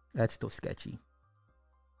 That's still sketchy.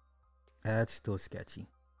 That's still sketchy.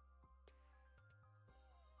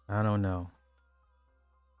 I don't know.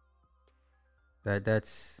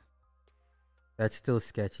 That's still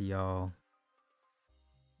sketchy, y'all.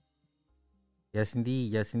 Yes,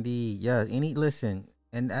 indeed. Yes, indeed. Yeah. Listen.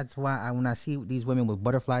 And that's why when I see these women with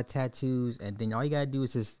butterfly tattoos, and then all you gotta do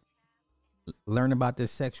is just learn about their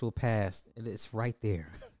sexual past. It's right there.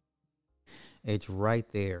 It's right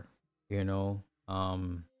there. You know.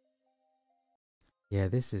 Yeah.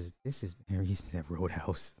 This is that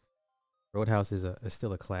Roadhouse. Roadhouse is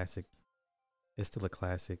still a classic. It's still a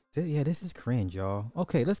classic. Yeah. This is cringe, y'all.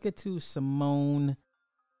 Okay. Let's get to Simone.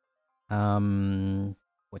 What's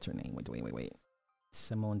her name? Wait.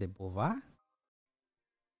 Simone de Beauvoir.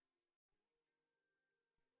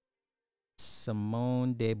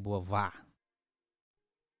 Simone de Beauvoir.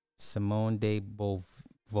 Simone de Beauvoir.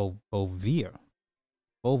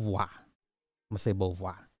 Beauvoir. I'm gonna say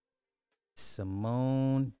Beauvoir.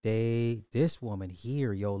 Simone de. This woman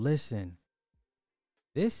here, yo, listen.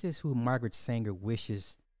 This is who Margaret Sanger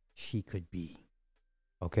wishes she could be.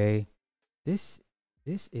 Okay? This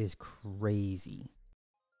is crazy.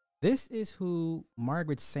 This is who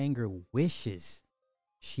Margaret Sanger wishes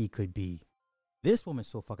she could be. This woman's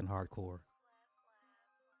so fucking hardcore.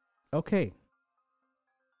 Okay.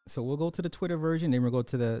 So we'll go to the Twitter version, then we'll go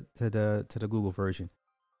to the Google version.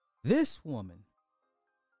 This woman,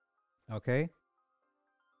 okay?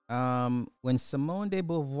 When Simone de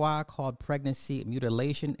Beauvoir called pregnancy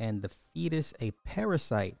mutilation and the fetus a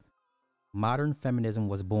parasite, modern feminism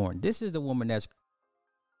was born. This is the woman that's,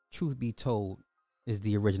 truth be told, is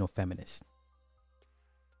the original feminist.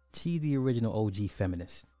 She's the original OG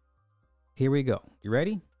feminist. Here we go. You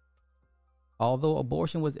ready? Although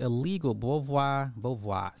abortion was illegal,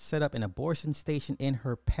 Beauvoir set up an abortion station in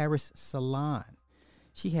her Paris salon.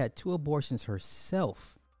 She had 2 abortions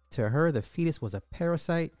herself. To her, the fetus was a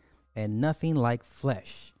parasite and nothing like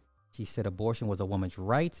flesh. She said abortion was a woman's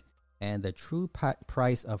right and the true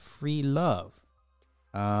price of free love.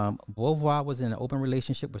 Beauvoir was in an open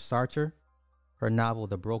relationship with Sartre. Her novel,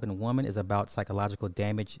 The Broken Woman, is about psychological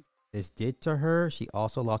damage this did to her. She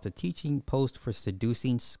also lost a teaching post for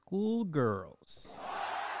seducing schoolgirls.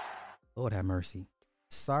 Lord have mercy.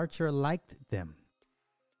 Sartre liked them.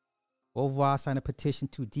 Beauvoir signed a petition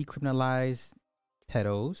to decriminalize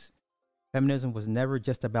pedos. Feminism was never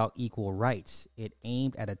just about equal rights. It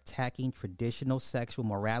aimed at attacking traditional sexual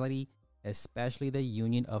morality, especially the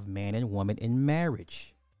union of man and woman in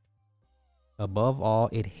marriage. Above all,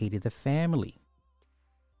 it hated the family.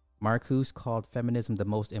 Marcuse called feminism the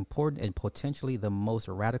most important and potentially the most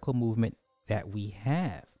radical movement that we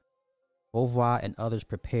have. Beauvoir and others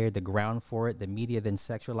prepared the ground for it. The media then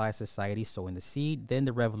sexualized society, sowing the seed. Then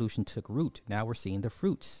the revolution took root. Now we're seeing the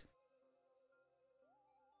fruits.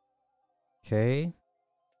 Okay.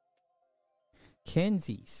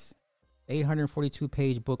 Kenzie's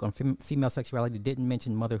 842-page book on female sexuality didn't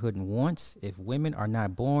mention motherhood once. If women are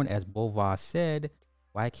not born, as Beauvoir said,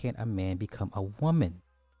 why can't a man become a woman?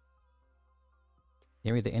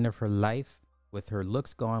 Nearing the end of her life, with her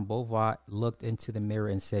looks gone, Beauvoir looked into the mirror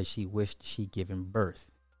and said she wished she'd given birth.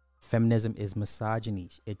 Feminism is misogyny.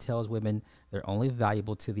 It tells women they're only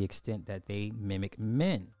valuable to the extent that they mimic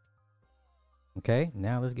men. Okay,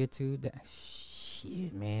 now let's get to that.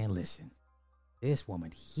 Shit, man, listen. This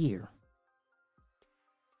woman here.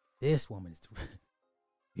 This woman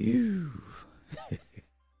is...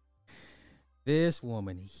 This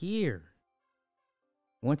woman here.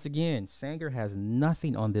 Once again, Sanger has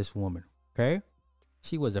nothing on this woman, okay?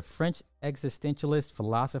 She was a French existentialist,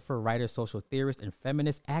 philosopher, writer, social theorist, and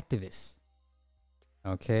feminist activist.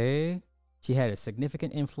 Okay? She had a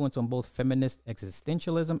significant influence on both feminist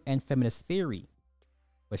existentialism and feminist theory.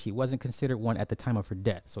 but she wasn't considered one at the time of her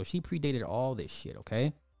death. So she predated all this shit,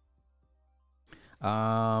 okay?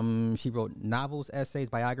 She wrote novels, essays,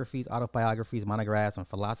 biographies, autobiographies, monographs on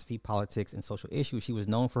philosophy, politics, and social issues. She was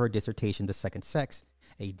known for her dissertation, The Second Sex,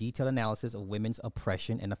 a detailed analysis of women's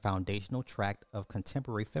oppression and a foundational tract of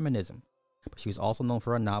contemporary feminism. But she was also known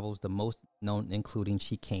for her novels, the most known including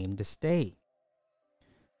She Came to Stay.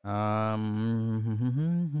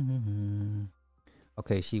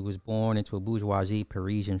 Okay, she was born into a bourgeoisie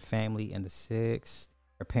Parisian family in the 60s.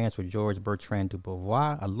 Her parents were Georges Bertrand du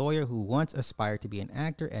Beauvoir, a lawyer who once aspired to be an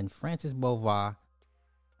actor, and Frances Beauvoir,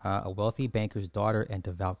 a wealthy banker's daughter and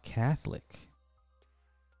devout Catholic.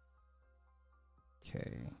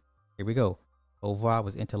 Okay, here we go. Beauvoir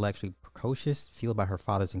was intellectually precocious, fueled by her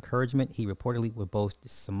father's encouragement. He reportedly would boast,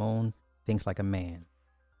 Simone thinks like a man.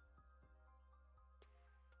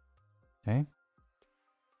 Okay.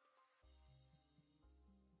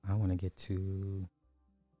 I want to get to...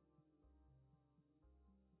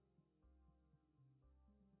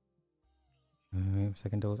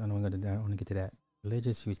 second dose. I don't want to get to that.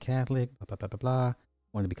 Religious. She was Catholic. Blah, blah, blah, blah, blah.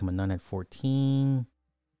 Wanted to become a nun at 14.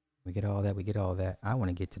 We get all that. I want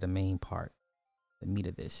to get to the main part. The meat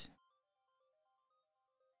of this.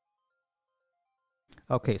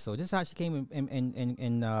 Okay, so this is how she came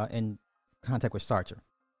in contact with Sartre.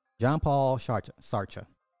 Jean-Paul Sartre.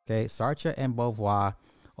 Okay, Sartre and Beauvoir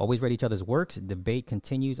always read each other's works. Debate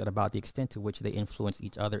continues about the extent to which they influence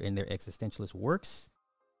each other in their existentialist works.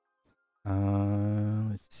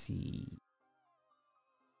 Let's see.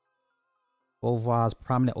 Beauvoir's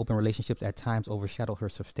prominent open relationships at times overshadowed her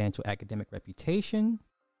substantial academic reputation.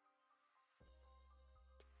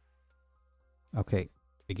 Okay.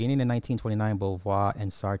 Beginning in 1929, Beauvoir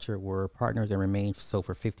and Sartre were partners and remained so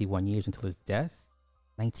for 51 years until his death.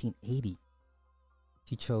 1980.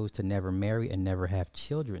 She chose to never marry and never have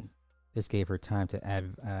children. This gave her time to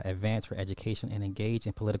advance her education and engage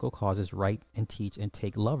in political causes, write and teach and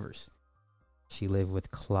take lovers. She lived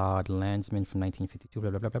with Claude Lanzmann from 1952,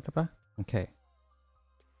 blah, blah, blah, blah, blah, blah. Okay.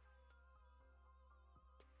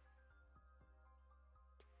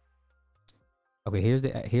 Okay, here's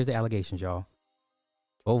the allegations, y'all.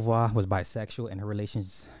 Beauvoir was bisexual and her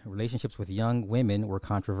relationships with young women were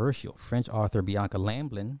controversial. French author Bianca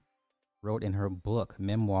Lamblin wrote in her book,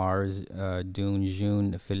 Memoirs d'une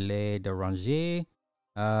jeune fille d'Oranger,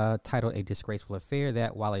 titled A Disgraceful Affair,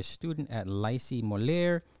 that while a student at Lycée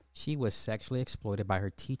Molière, she was sexually exploited by her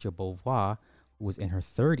teacher, Beauvoir, who was in her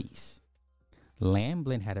 30s.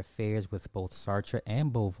 Lamblin had affairs with both Sartre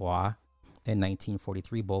and Beauvoir. In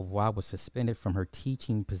 1943, Beauvoir was suspended from her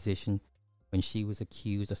teaching position when she was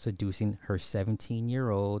accused of seducing her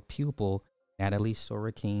 17-year-old pupil, Natalie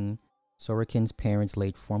Sorokin. Sorokin's parents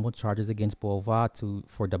laid formal charges against Beauvoir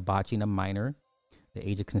for debauching a minor. The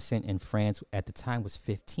age of consent in France at the time was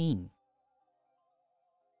 15.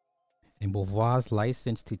 And Beauvoir's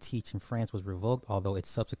license to teach in France was revoked, although it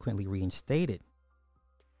subsequently reinstated.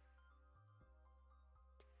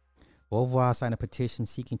 Beauvoir signed a petition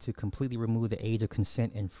seeking to completely remove the age of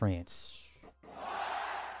consent in France.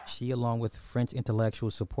 She, along with French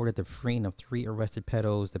intellectuals, supported the freeing of 3 arrested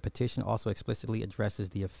pedos. The petition also explicitly addresses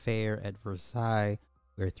the affair at Versailles,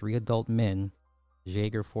 where 3 adult men,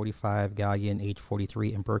 Jaeger, 45, Gallion, age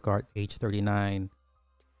 43, and Burkhardt, age 39,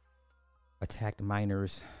 attacked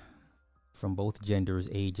minors from both genders,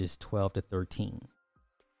 ages 12 to 13.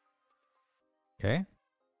 Okay?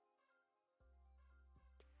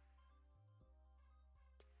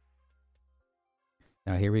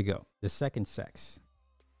 Now, here we go. The second sex.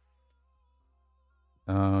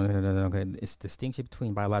 Okay, it's distinction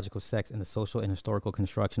between biological sex and the social and historical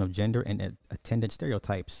construction of gender and attendant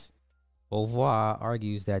stereotypes. Beauvoir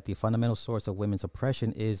argues that the fundamental source of women's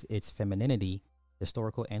oppression is its femininity,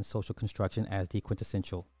 historical and social construction as the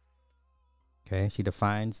quintessential. Okay, she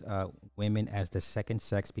defines women as the second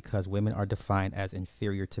sex because women are defined as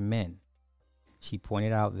inferior to men. She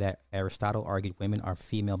pointed out that Aristotle argued women are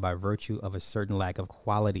female by virtue of a certain lack of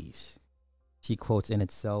qualities. She quotes in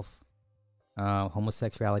itself,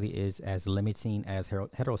 homosexuality is as limiting as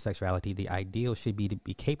heterosexuality. The ideal should be to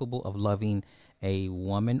be capable of loving a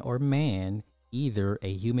woman or man, either a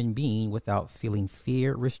human being, without feeling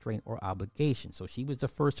fear, restraint, or obligation. So she was the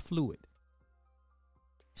first fluid.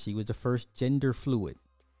 She was the first gender fluid.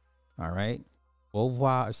 All right.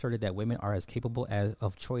 Beauvoir asserted that women are as capable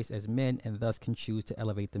of choice as men and thus can choose to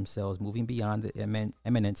elevate themselves, moving beyond the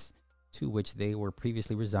eminence to which they were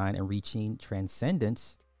previously resigned and reaching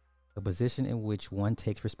transcendence, a position in which one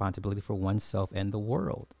takes responsibility for oneself and the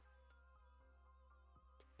world.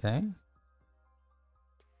 Okay?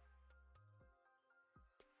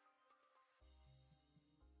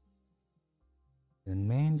 The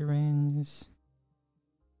man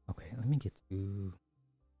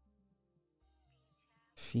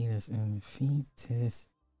fetus and fetus.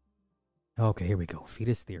 Okay, here we go.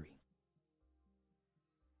 Fetus theory.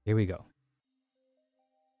 Here we go.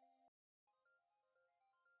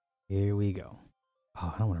 Here we go.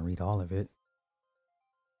 Oh, I don't want to read all of it.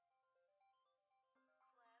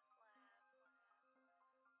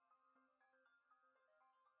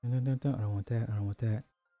 No, I don't want that. I don't want that.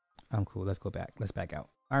 I'm cool. Let's go back. Let's back out.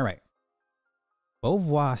 All right.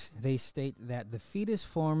 Beauvoir, they state that the fetus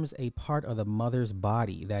forms a part of the mother's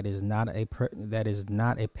body that is not a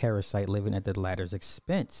parasite living at the latter's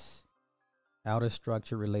expense. Outer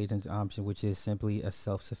structure related option, which is simply a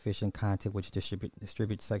self-sufficient content which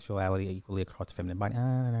distributes sexuality equally across the feminine body.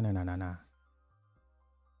 No.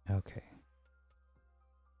 Okay.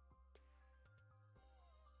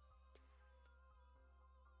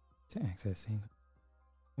 To accessing.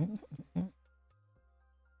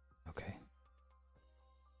 Okay.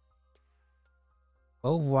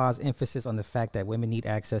 Beauvoir's emphasis on the fact that women need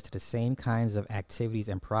access to the same kinds of activities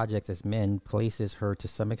and projects as men places her to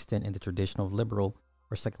some extent in the traditional liberal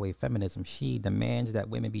or second wave feminism. She demands that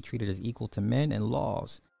women be treated as equal to men, and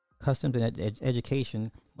laws, customs, and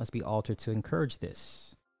education must be altered to encourage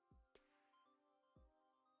this.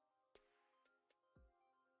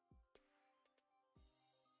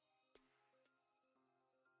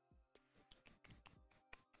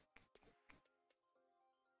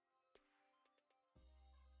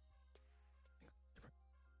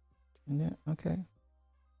 Yeah, okay.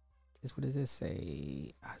 What does this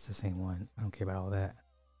say? It's the same one. I don't care about all that.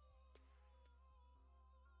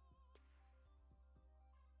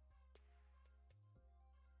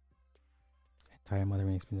 Entire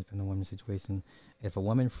mothering experience in a woman's situation. If a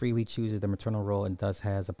woman freely chooses the maternal role and thus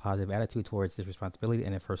has a positive attitude towards this responsibility,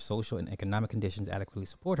 and if her social and economic conditions adequately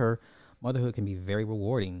support her, motherhood can be very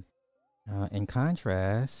rewarding. In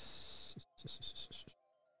contrast,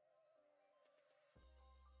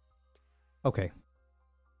 okay.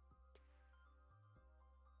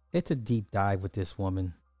 It's a deep dive with this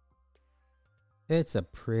woman. It's a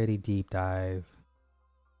pretty deep dive.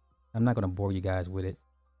 I'm not going to bore you guys with it.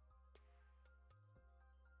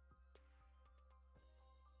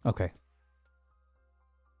 Okay.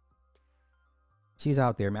 She's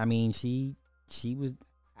out there. I mean, she was,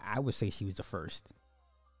 I would say she was the first.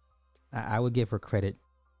 I would give her credit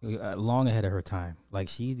long ahead of her time. Like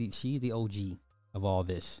she's the OG of all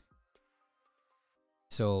this.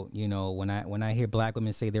 So, you know, when I hear black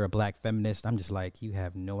women say they're a black feminist, I'm just like, you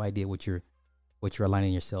have no idea what you're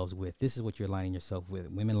aligning yourselves with. This is what you're aligning yourself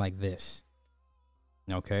with. Women like this.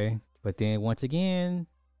 Okay? But then once again,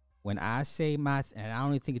 when I say and I don't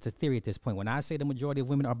even think it's a theory at this point, when I say the majority of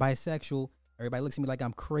women are bisexual, everybody looks at me like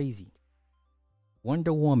I'm crazy.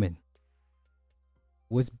 Wonder Woman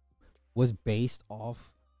was based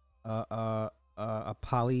off a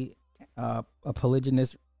polygynous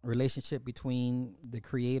relationship between the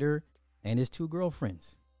creator and his two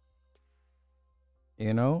girlfriends,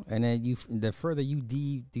 you know, and then the further you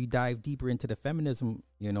dive deeper into the feminism,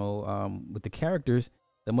 you know, with the characters,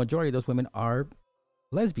 the majority of those women are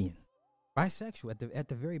lesbian, bisexual at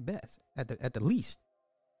the very best, at the least.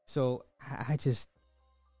 So I just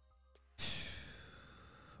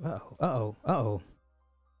uh-oh,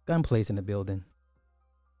 gunplay's in the building.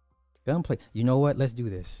 Gunplay. You know what? Let's do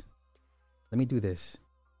this. Let me do this.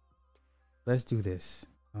 Let's do this.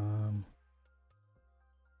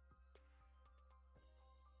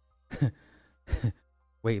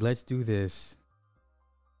 Wait, let's do this.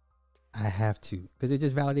 I have to, because it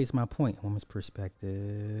just validates my point. Woman's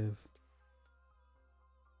perspective.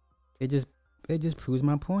 It just proves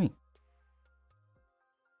my point.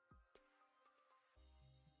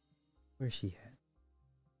 Where's she at?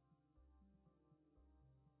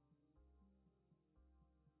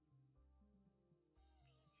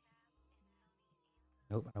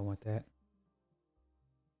 Nope, I don't want that.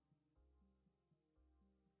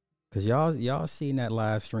 Cause y'all seen that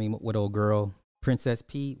live stream with old girl, Princess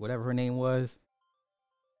P, whatever her name was.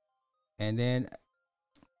 And then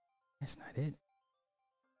that's not it.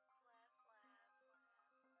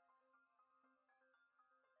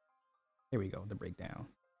 Here we go, the breakdown.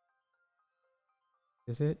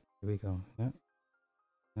 Is it? Here we go. Yeah.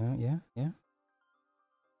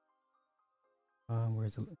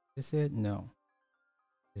 Where's the? Is it? No.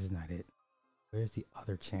 This is not it. Where's the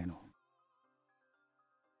other channel?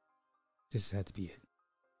 This had to be it.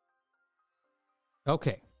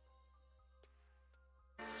 Okay.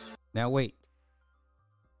 Now wait.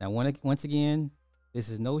 Now once again, this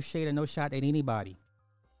is no shade or no shot at anybody.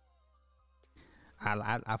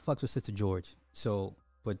 I fucked with Sister George. So,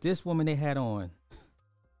 but this woman they had on,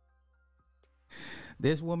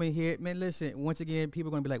 This woman here, man, listen, once again, people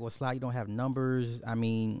are going to be like, well, Sly, you don't have numbers. I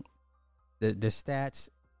mean, the stats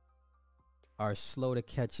are slow to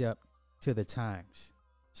catch up to the times.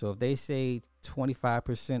 So if they say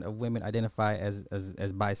 25% of women identify as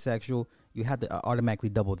bisexual, you have to automatically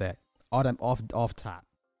double that off top.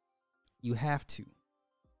 You have to.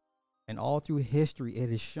 And all through history, it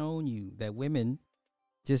has shown you that women,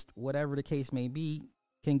 just whatever the case may be,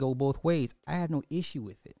 can go both ways. I have no issue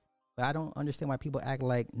with it. But I don't understand why people act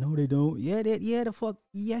like, no, they don't. Yeah, the fuck.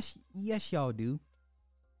 Yes, y'all do.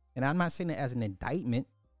 And I'm not saying it as an indictment.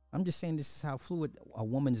 I'm just saying this is how fluid a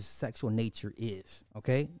woman's sexual nature is.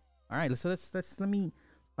 Okay? All right, so let me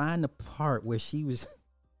find the part where she was,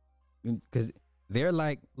 because they're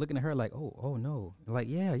like looking at her like, oh no. Like,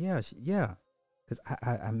 yeah. Because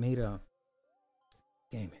I made a,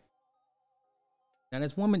 damn it. Now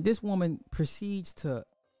this woman proceeds to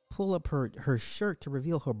pull up her shirt to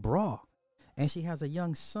reveal her bra, and she has a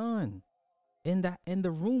young son in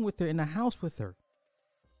the room with her, in the house with her.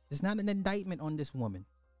 It's not an indictment on this woman.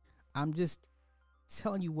 I'm just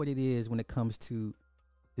telling you what it is when it comes to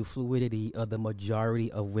the fluidity of the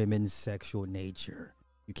majority of women's sexual nature.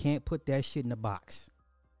 You can't put that shit in a box.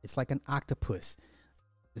 It's like an octopus.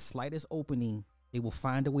 The slightest opening, it will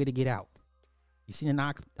find a way to get out. You see an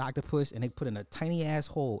octopus, and they put in a tiny ass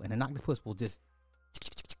hole, and an octopus will just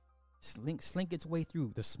slink its way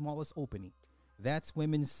through the smallest opening. That's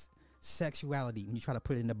women's sexuality when you try to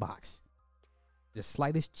put it in a box. The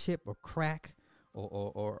slightest chip or crack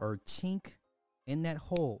or chink in that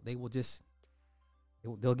hole,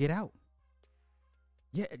 they'll get out.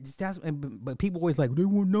 Yeah, but people always like, they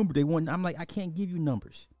want numbers. I'm like, I can't give you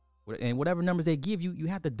numbers. And whatever numbers they give you, you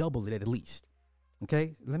have to double it at least.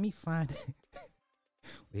 Okay? Let me find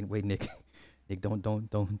Wait, Nick. Nick, don't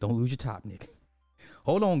lose your top, Nick.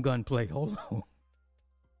 Hold on, gunplay. Hold on.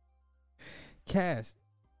 Cass,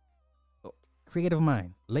 creative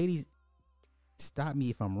mind. Ladies, stop me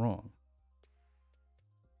if I'm wrong.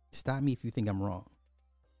 Stop me if you think I'm wrong.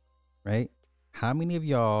 Right? How many of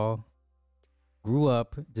y'all grew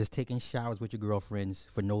up just taking showers with your girlfriends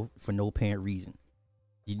for no apparent reason?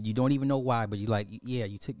 You don't even know why, but you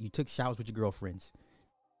took showers with your girlfriends.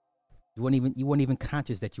 You weren't even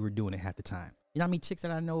conscious that you were doing it half the time. You know how many chicks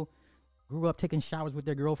that I know grew up taking showers with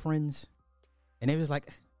their girlfriends, and it was like,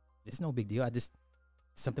 it's no big deal.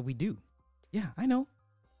 Something we do. Yeah, I know.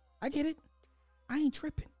 I get it. I ain't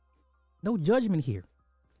tripping. No judgment here.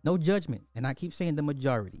 No judgment. And I keep saying the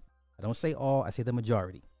majority. I don't say all. I say the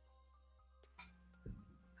majority.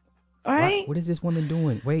 All right. What is this woman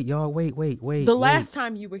doing? Wait, y'all. Wait. The last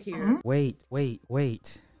time you were here. Wait.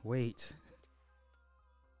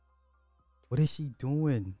 What is she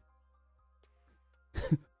doing?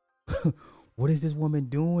 What is this woman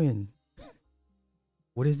doing?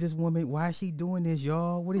 What is this woman? Why is she doing this,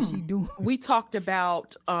 y'all? What is she doing? We talked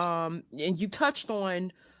about, and you touched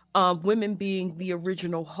on women being the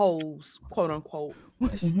original hoes, quote unquote,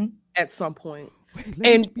 at some point. Wait,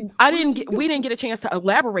 and we didn't get a chance to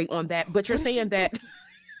elaborate on that, but you're saying that.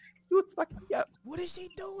 What is she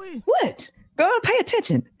doing? What? Girl, pay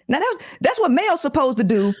attention. Now that's what male's supposed to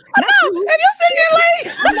do. I know. Have you seen your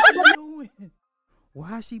lady?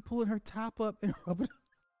 Why is she pulling her top up and rubbing?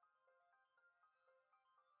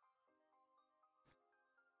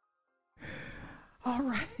 All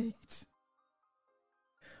right.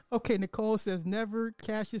 Okay, Nicole says never.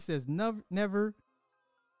 Cassius says never.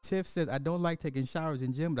 Tiff says, I don't like taking showers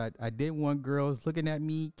in gym, but I didn't want girls looking at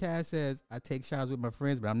me. Cass says, I take showers with my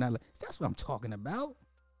friends, but I'm not. That's what I'm talking about.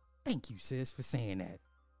 Thank you, sis, for saying that.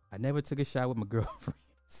 I never took a shower with my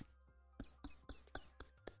girlfriends.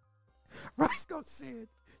 Roscoe said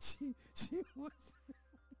she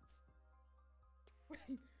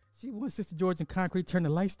wants Sister George and Concrete turn the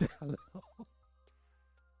lifestyle off.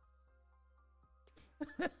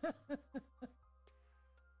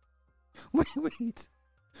 Wait.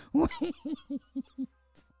 What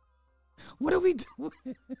are we doing?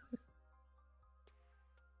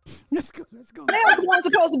 Let's go. They're the ones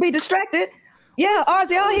supposed to be distracted. Yeah,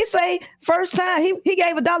 RZO, he say first time he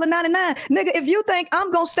gave $1.99. Nigga, if you think I'm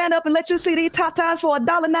gonna stand up and let you see these tatas for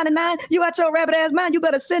 $1.99, you out your rabbit ass mind. You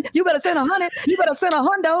better send 100. You better send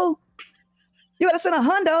 $100. You better send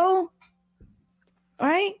 $100. All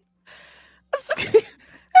right. I'm trying to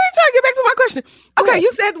get back to my question. Okay, you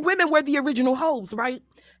said women were the original hoes, right?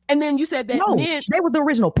 And then you said that men, they was the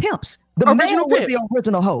original pimps. The man was the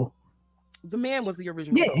original hoe. The man was the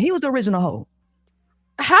original hoe. He was the original hoe.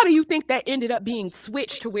 How do you think that ended up being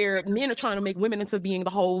switched to where men are trying to make women into being the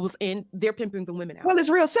hoes and they're pimping the women out? Well, it's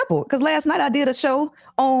real simple. Because last night I did a show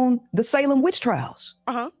on the Salem witch trials.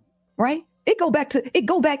 Uh-huh. Right? It go back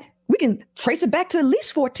we can trace it back to at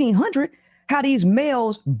least 1400, how these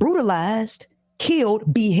males brutalized,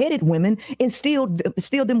 killed, beheaded women, instilled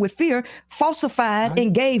them with fear, falsified,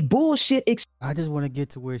 and gave bullshit I just want to get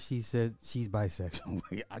to where she says she's bisexual.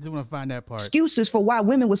 I just want to find that part. excuses for why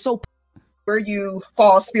women were so where you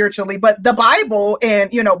fall spiritually. But the Bible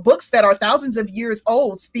and, you know, books that are thousands of years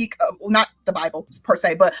old speak, not the Bible per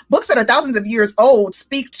se, but books that are thousands of years old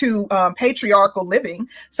speak to patriarchal living.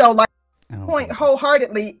 So like point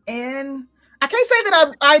wholeheartedly, and I can't say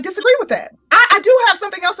that I disagree with that. I do have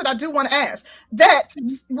something else that I do want to ask that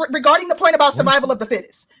regarding the point about survival of the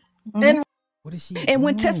fittest. And what is she And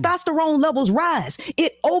when testosterone levels rise,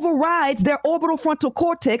 it overrides their orbital frontal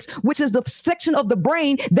cortex, which is the section of the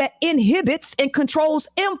brain that inhibits and controls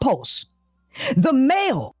impulse. The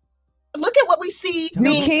male. Look at what we see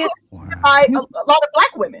being by a lot of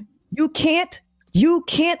Black women. You can't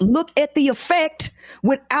look at the effect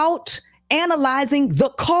without analyzing the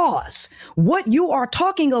cause. What you are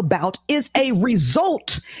talking about is a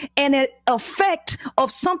result and an effect of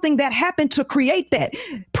something that happened to create that.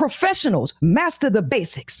 Professionals master the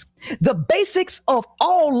basics. The basics of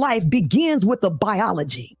all life begins with the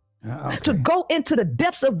biology. To go into the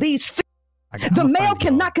depths of these the male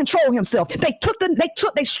cannot control himself.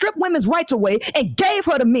 They stripped women's rights away and gave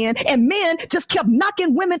her to men, and men just kept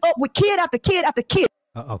knocking women up with kid after kid after kid.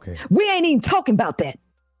 Okay. We ain't even talking about that.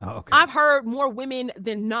 Okay. I've heard more women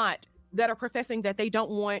than not that are professing that they don't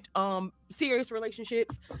want serious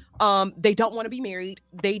relationships. They don't want to be married.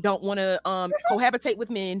 They don't want to cohabitate with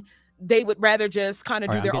men. They would rather just kind of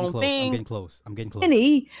do their own thing. I'm getting close.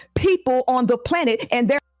 Many people on the planet, and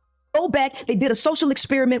they're go back. They did a social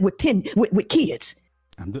experiment with kids.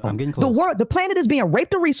 I'm getting close. The planet is being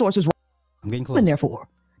raped of resources. I'm getting close. Therefore,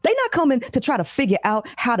 they're not coming to try to figure out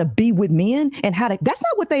how to be with men and how to. That's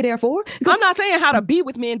not what they're there for. I'm not saying how to be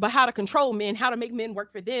with men, but how to control men, how to make men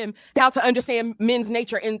work for them, how to understand men's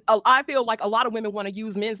nature. And I feel like a lot of women want to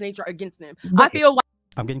use men's nature against them. I feel like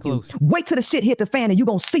I'm getting close. Wait till the shit hit the fan and you're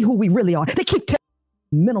going to see who we really are. They keep telling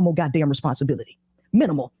minimal goddamn responsibility.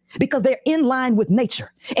 Minimal. Because they're in line with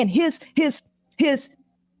nature. And the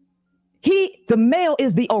male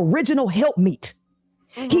is the original helpmeet.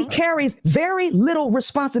 He carries very little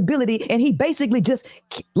responsibility, and he basically just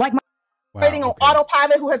like waiting on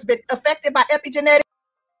autopilot who has been affected by epigenetics.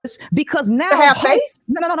 Because now to have faith?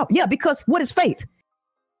 No. Yeah, because what is faith?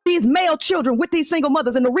 These male children with these single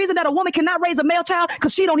mothers, and the reason that a woman cannot raise a male child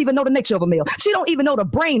because she don't even know the nature of a male. She don't even know the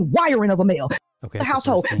brain wiring of a male. Okay, the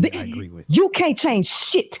household. I agree with. You can't change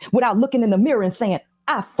shit without looking in the mirror and saying,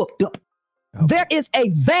 "I fucked up." Okay. There is a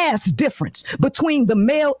vast difference between the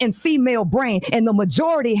male and female brain, and the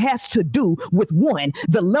majority has to do with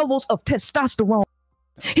the levels of testosterone.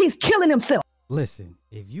 He's killing himself. Listen,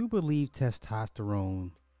 if you believe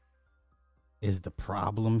testosterone is the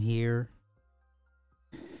problem here,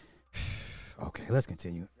 okay, let's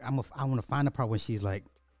continue. I want to find the part when she's like,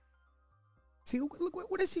 "See,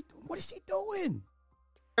 look, what is she doing?"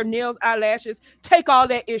 Her nails, eyelashes, take all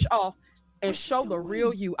that ish off. And show the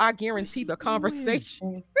real you. I guarantee the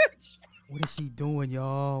conversation. What is she doing,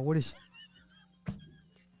 y'all? What is she?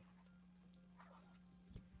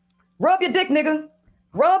 Rub your dick, nigga.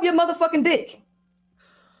 Rub your motherfucking dick.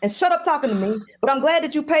 And shut up talking to me. But I'm glad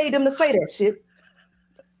that you paid them to say that shit.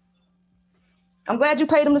 I'm glad you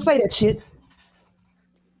paid them to say that shit.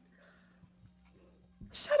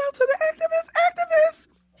 Shout out to the activist.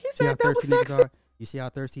 He said that was sexy. You see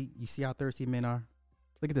how thirsty men are?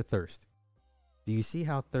 Look at the thirst. Do you see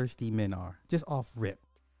how thirsty men are? Just off rip.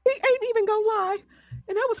 He ain't even gonna lie.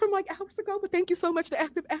 And that was from like hours ago, but thank you so much to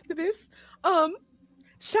activist.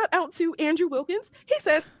 Shout out to Andrew Wilkins. He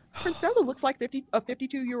says Princella looks like a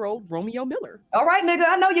 52-year-old Romeo Miller. All right, nigga.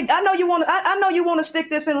 I know you want to stick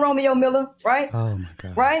this in Romeo Miller, right? Oh my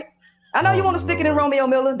God. Right? I know you want to stick it in Romeo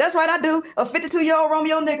Miller. That's right, I do. A 52-year-old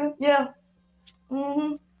Romeo nigga. Yeah.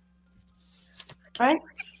 Mm-hmm. Right?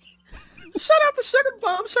 Shout out to Sugar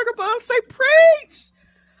Bomb. Sugar Bomb, say preach.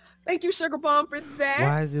 Thank you, Sugar Bomb, for that.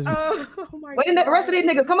 Why is this? Oh my God. The rest of these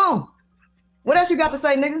niggas, come on. What else you got to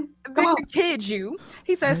say, nigga? Come on. The Kid, you.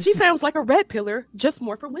 He says she sounds like a red pillar, just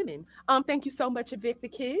more for women. Thank you so much, Vic the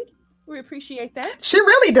Kid. We appreciate that. She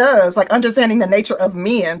really does, like understanding the nature of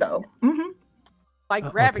men, though. Mm-hmm. Like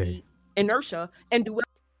gravity, inertia, and duality.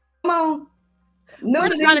 Come on. No,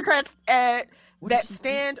 Democrats that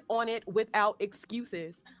stand on it without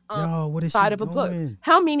excuses. Yo, what is side she of a doing? book.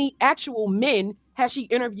 How many actual men has she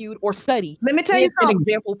interviewed or studied? Let me tell you something. An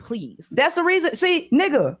example, please. That's the reason. See,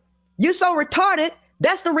 nigga, you so retarded.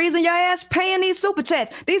 That's the reason your ass paying these super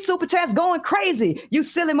chats. These super chats going crazy. You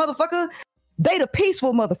silly motherfucker. They the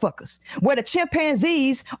peaceful motherfuckers, where the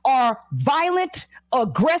chimpanzees are violent,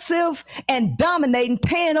 aggressive, and dominating,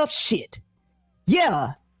 tearing up shit.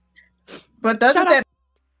 Yeah. But doesn't that...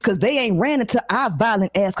 Because they ain't ran into our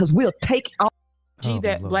violent ass, because we'll take our... G,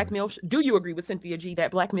 that black male... Do you agree with Cynthia G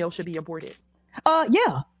that black male should be aborted?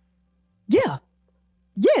 Yeah.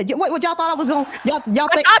 What y'all thought I was going? Y'all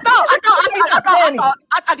think? I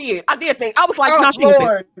did think. I was like,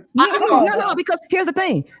 no, because here's the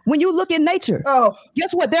thing: when you look in nature,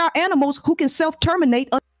 guess what? There are animals who can self-terminate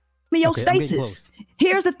homeostasis.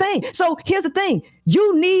 Here's the thing.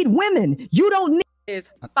 You need women. You don't need is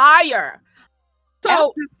fire.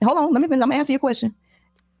 So hold on. I'm gonna answer your question.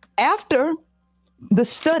 After the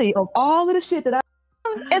study of all of the shit that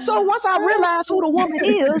and so once I realized who the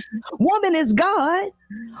woman is God.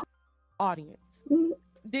 Audience,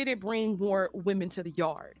 did it bring more women to the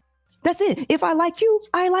yard? That's it. If I like you,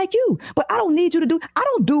 I like you. But I don't need you to do. I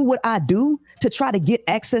don't do what I do to try to get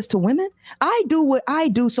access to women. I do what I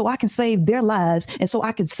do so I can save their lives and so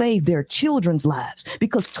I can save their children's lives.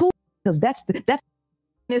 Because that's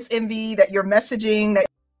Miss Envy, that you're messaging that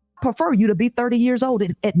I prefer you to be 30 years old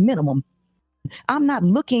at minimum. I'm not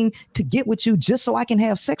looking to get with you just so I can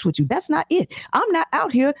have sex with you. That's not it. I'm not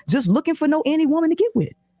out here just looking for any woman to get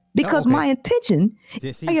with. Because my intention,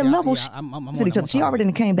 higher level, she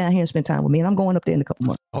already came down here and spent time with me, and I'm going up there in a couple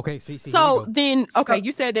months. Okay, so then,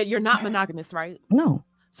 you said that you're not monogamous, right? No.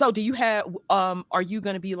 So do you have? Are you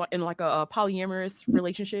going to be in like a polyamorous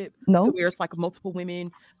relationship? No. So where it's like multiple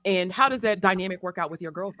women, and how does that dynamic work out with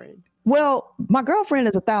your girlfriend? Well, my girlfriend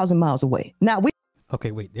is 1,000 miles away. Now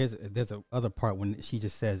Okay, wait. There's a other part when she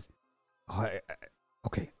just says,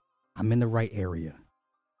 "Okay, I'm in the right area."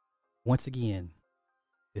 Once again,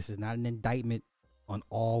 this is not an indictment on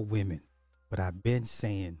all women, but I've been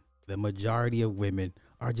saying the majority of women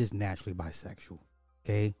are just naturally bisexual.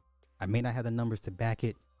 Okay, I may not have the numbers to back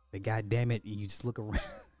it, but goddamn it, you just look around.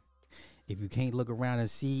 If you can't look around and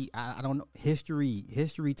see, I don't know.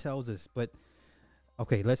 History tells us. But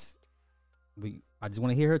okay, I just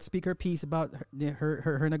want to hear her speak her piece about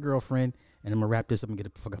her and her girlfriend, and I'm gonna wrap this up and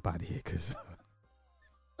get the fuck up out of here. Because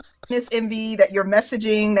Miss Envy, that you're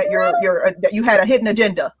messaging that that you had a hidden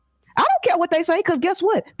agenda. I don't care what they say, because guess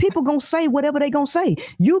what? People gonna say whatever they gonna say.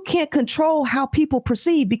 You can't control how people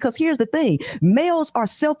perceive, because here's the thing: males are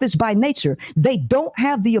selfish by nature. They don't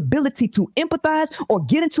have the ability to empathize or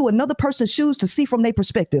get into another person's shoes to see from their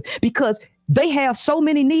perspective, because they have so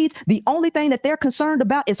many needs. The only thing that they're concerned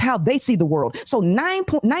about is how they see the world. So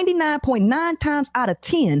 99.9 times out of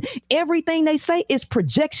 10, everything they say is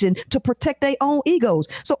projection to protect their own egos.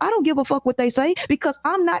 So I don't give a fuck what they say, because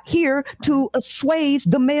I'm not here to assuage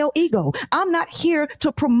the male ego. I'm not here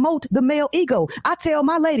to promote the male ego. I tell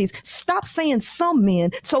my ladies, stop saying some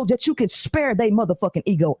men so that you can spare their motherfucking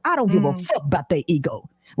ego. I don't give a fuck about their ego.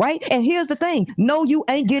 Right? And here's the thing. No, you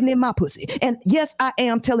ain't getting in my pussy. And yes, I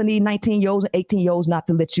am telling these 19-year-olds and 18-year-olds not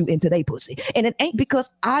to let you into their pussy. And it ain't because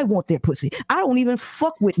I want their pussy. I don't even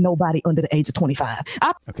fuck with nobody under the age of 25.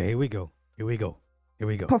 Okay, here we go.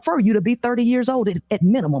 Prefer you to be 30 years old at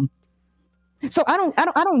minimum. So I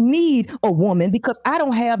don't need a woman, because I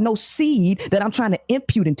don't have no seed that I'm trying to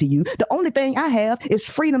impute into you. The only thing I have is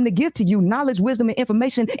freedom to give to you knowledge, wisdom, and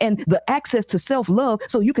information, and the access to self-love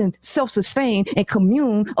so you can self-sustain and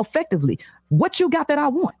commune effectively. What you got that I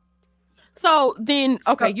want? So then,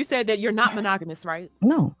 you said that you're not monogamous, right?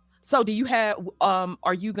 No. So do you have,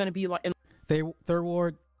 are you going to be like... Third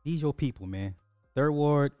Ward, these your people, man. Third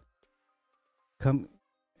Ward, come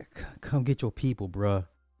get your people, bruh.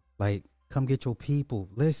 Like, come get your people.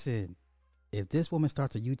 Listen, if this woman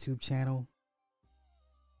starts a YouTube channel,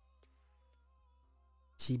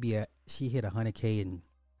 she hit 100K in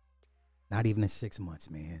not even in 6 months,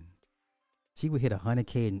 man. She would hit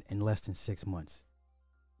 100K in less than 6 months.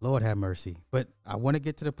 Lord have mercy. But I want to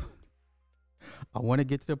get to the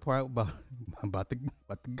part about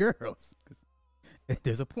the girls.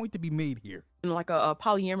 There's a point to be made here. In like a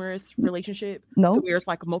polyamorous relationship? No. So where it's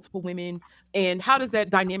like multiple women. And how does that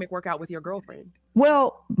dynamic work out with your girlfriend?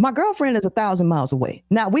 Well, my girlfriend is 1,000 miles away.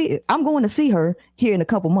 Now I'm going to see her here in a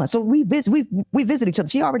couple months. So we visit each other.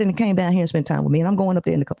 She already came down here and spent time with me, and I'm going up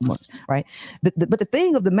there in a couple months, right? But the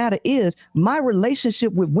thing of the matter is, my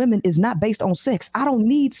relationship with women is not based on sex. I don't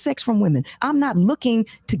need sex from women. I'm not looking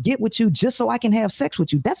to get with you just so I can have sex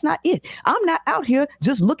with you. That's not it. I'm not out here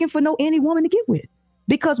just looking for any woman to get with.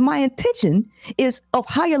 Because my intention is of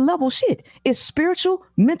higher level shit. It's spiritual,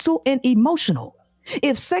 mental, and emotional.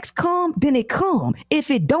 If sex come, then it come.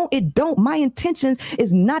 If it don't, it don't. My intentions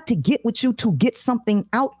is not to get with you to get something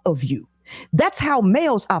out of you. That's how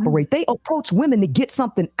males operate. They approach women to get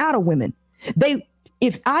something out of women.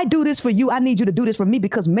 if I do this for you, I need you to do this for me,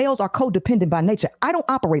 because males are codependent by nature. I don't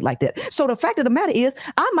operate like that. So the fact of the matter is,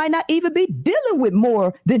 I might not even be dealing with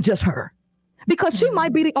more than just her, because she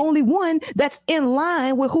might be the only one that's in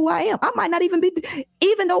line with who I am. I might not even be,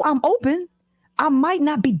 even though I'm open, I might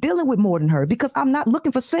not be dealing with more than her, because I'm not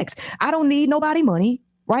looking for sex. I don't need nobody money.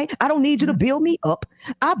 Right? I don't need you to build me up.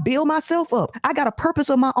 I build myself up. I got a purpose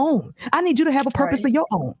of my own. I need you to have a purpose of your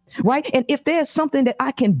own. Right? And if there's something that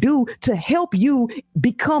I can do to help you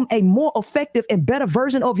become a more effective and better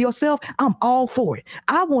version of yourself, I'm all for it.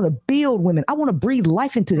 I want to build women. I want to breathe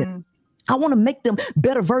life into them. I want to make them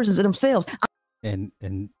better versions of themselves. And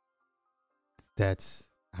that's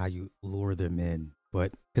how you lure them in.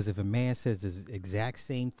 But because if a man says this exact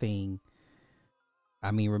same thing, I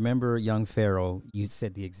mean, remember young Pharaoh, you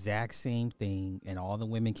said the exact same thing and all the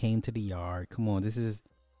women came to the yard. Come on, this is,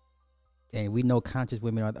 and we know conscious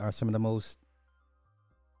women are some of the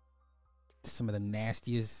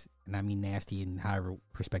nastiest, and I mean nasty in however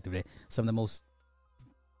perspective, some of the most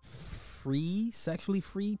sexually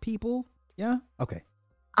free people. Yeah. Okay.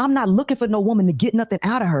 I'm not looking for no woman to get nothing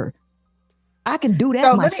out of her. I can do that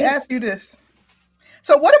so myself. Let me ask you this.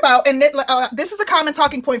 So what about, and this is a common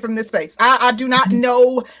talking point from this space. I do not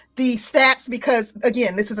know the stats because,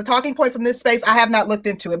 again, this is a talking point from this space. I have not looked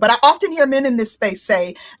into it, but I often hear men in this space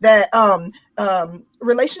say that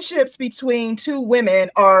relationships between two women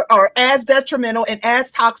are as detrimental and as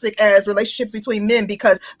toxic as relationships between men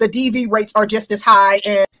because the DV rates are just as high.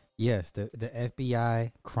 And yes, the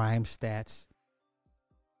FBI crime stats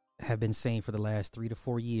have been saying for the last 3 to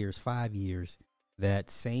 4 years, 5 years,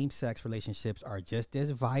 that same-sex relationships are just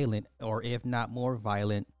as violent, or if not more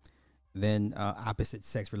violent, than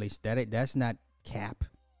opposite-sex relationships. That's not cap.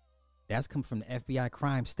 That's come from the FBI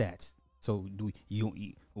crime stats. So, are we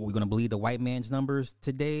going to believe the white man's numbers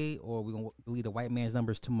today, or are we going to believe the white man's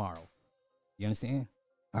numbers tomorrow? You understand?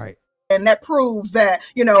 All right. And that proves that,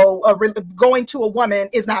 going to a woman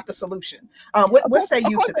is not the solution. What say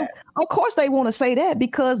you to that? Of course they want to say that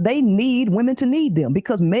because they need women to need them,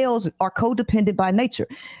 because males are codependent by nature.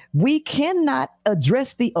 We cannot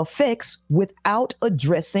address the effects without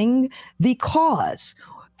addressing the cause.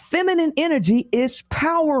 Feminine energy is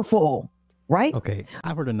powerful, right? Okay,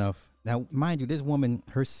 I've heard enough. Now, mind you, this woman,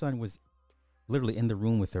 her son was literally in the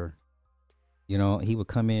room with her. He would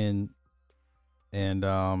come in and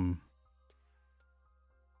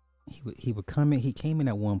he would come in. He came in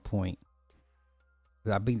at one point.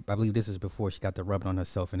 I believe this was before she got the rubbing on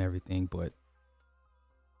herself and everything. But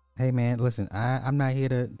hey, man, listen, I'm not here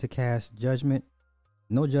to cast judgment.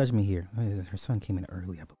 No judgment here. Her son came in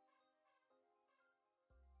early, I believe.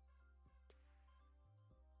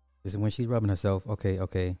 This is when she's rubbing herself.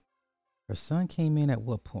 Okay. Her son came in at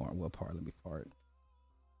what part? Let me part.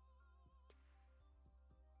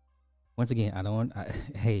 Once again,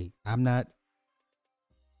 I'm not.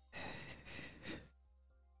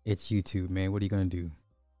 It's YouTube, man. What are you going to do?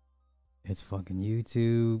 It's fucking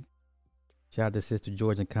YouTube. Shout out to Sister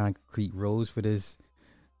George and Concrete Rose for this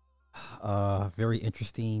very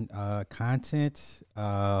interesting content.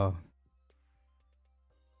 I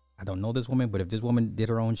don't know this woman, but if this woman did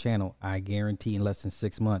her own channel, I guarantee in less than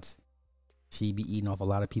 6 months, she'd be eating off a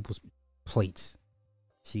lot of people's plates.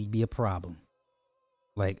 She'd be a problem.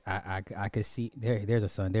 Like, I could see, there's a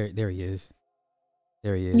son. There he is.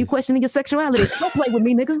 There he is. You questioning your sexuality. Don't play with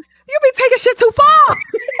me, nigga. You be taking shit too far.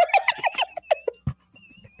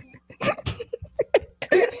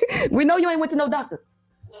 We know you ain't went to no doctor.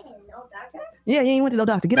 No doctor? Yeah, you ain't went to no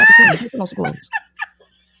doctor. Get out the kitchen. Get on some clothes.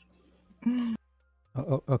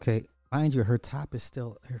 Okay. Mind you, her top is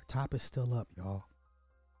still up, y'all.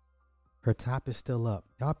 Her top is still up.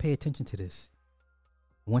 Y'all pay attention to this.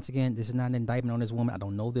 Once again, this is not an indictment on this woman. I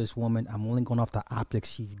don't know this woman. I'm only going off the optics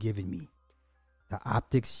she's giving me.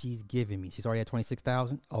 She's already at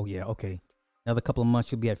 26,000. Oh yeah, okay. Another couple of months,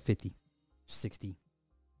 she'll be at 50, 60.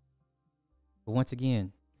 But once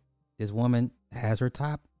again, this woman has her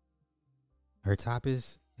top. Her top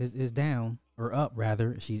is down, or up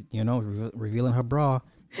rather. She's revealing her bra.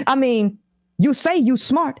 I mean, you say you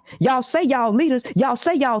smart. Y'all say y'all leaders. Y'all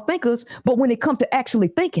say y'all thinkers. But when it comes to actually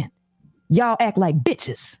thinking, y'all act like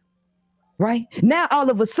bitches. Right? Now all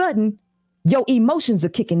of a sudden, your emotions are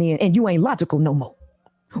kicking in and you ain't logical no more.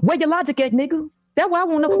 Where your logic at, nigga? That's why I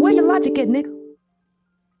want to know. Where your logic at, nigga?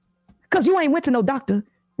 Because you ain't went to no doctor,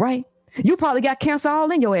 right? You probably got cancer all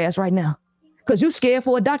in your ass right now. Because you scared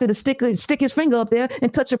for a doctor to stick his finger up there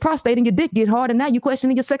and touch your prostate and your dick get hard, and now you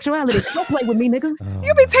questioning your sexuality. Don't play with me, nigga.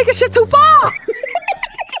 You be taking shit too far.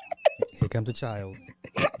 Here comes a child.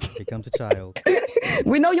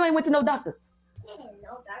 We know you ain't went to no doctor.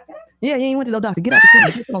 No doctor? Yeah, you ain't went to no doctor. Get out the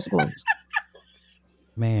kitchen. Get on some clothes.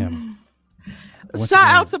 Ma'am. Shout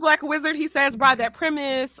out to Black Wizard. He says, by that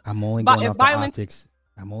premise, I'm only going off the optics.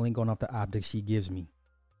 I'm only going off the optics she gives me.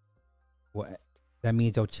 What? That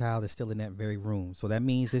means your child is still in that very room. So that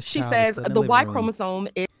means this. She says the Y chromosome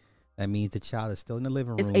is. That means the child is still in the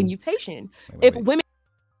living room. It's a mutation. If women.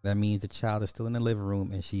 That means the child is still in the living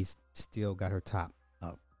room and she's still got her top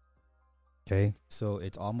up. Okay, so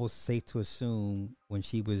it's almost safe to assume when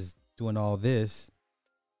she was doing all this,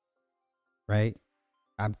 right?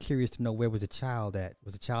 I'm curious to know, where was the child at?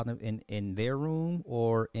 Was the child in their room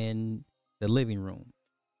or in the living room?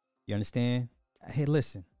 You understand? Hey,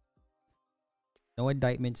 listen. No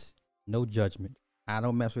indictments, no judgment. I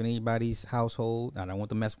don't mess with anybody's household. I don't want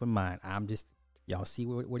to mess with mine. I'm just, y'all see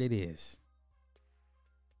what it is.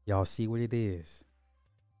 Y'all see what it is.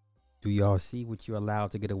 Do y'all see what you're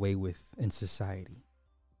allowed to get away with in society?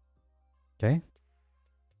 Okay?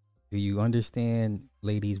 Do you understand,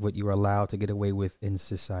 ladies, what you're allowed to get away with in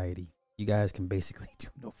society? You guys can basically do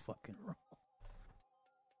no fucking wrong.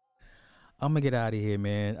 I'm gonna get out of here,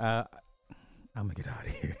 man. I'm gonna get out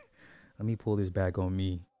of here. Let me pull this back on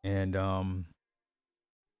me. And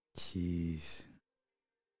jeez.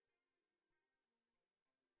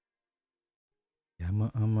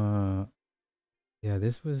 Yeah, yeah,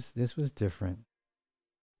 this was different.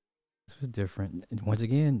 This was different. And once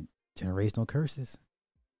again, generational curses.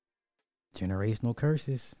 Generational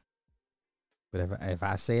curses. But if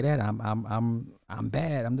I say that, I'm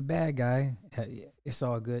bad. I'm the bad guy. It's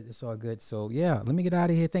all good. It's all good. So yeah, let me get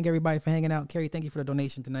out of here. Thank everybody for hanging out. Carrie, thank you for the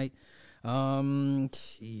donation tonight.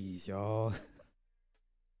 Jeez, y'all.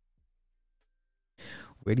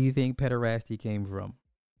 Where do you think pederasty came from?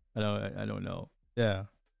 I don't know. Yeah.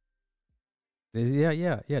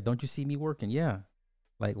 Yeah. Don't you see me working? Yeah.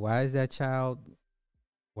 Like, why is that child?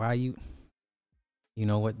 Why are you? You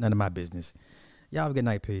know what? None of my business. Y'all have a good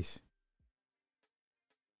night. Peace.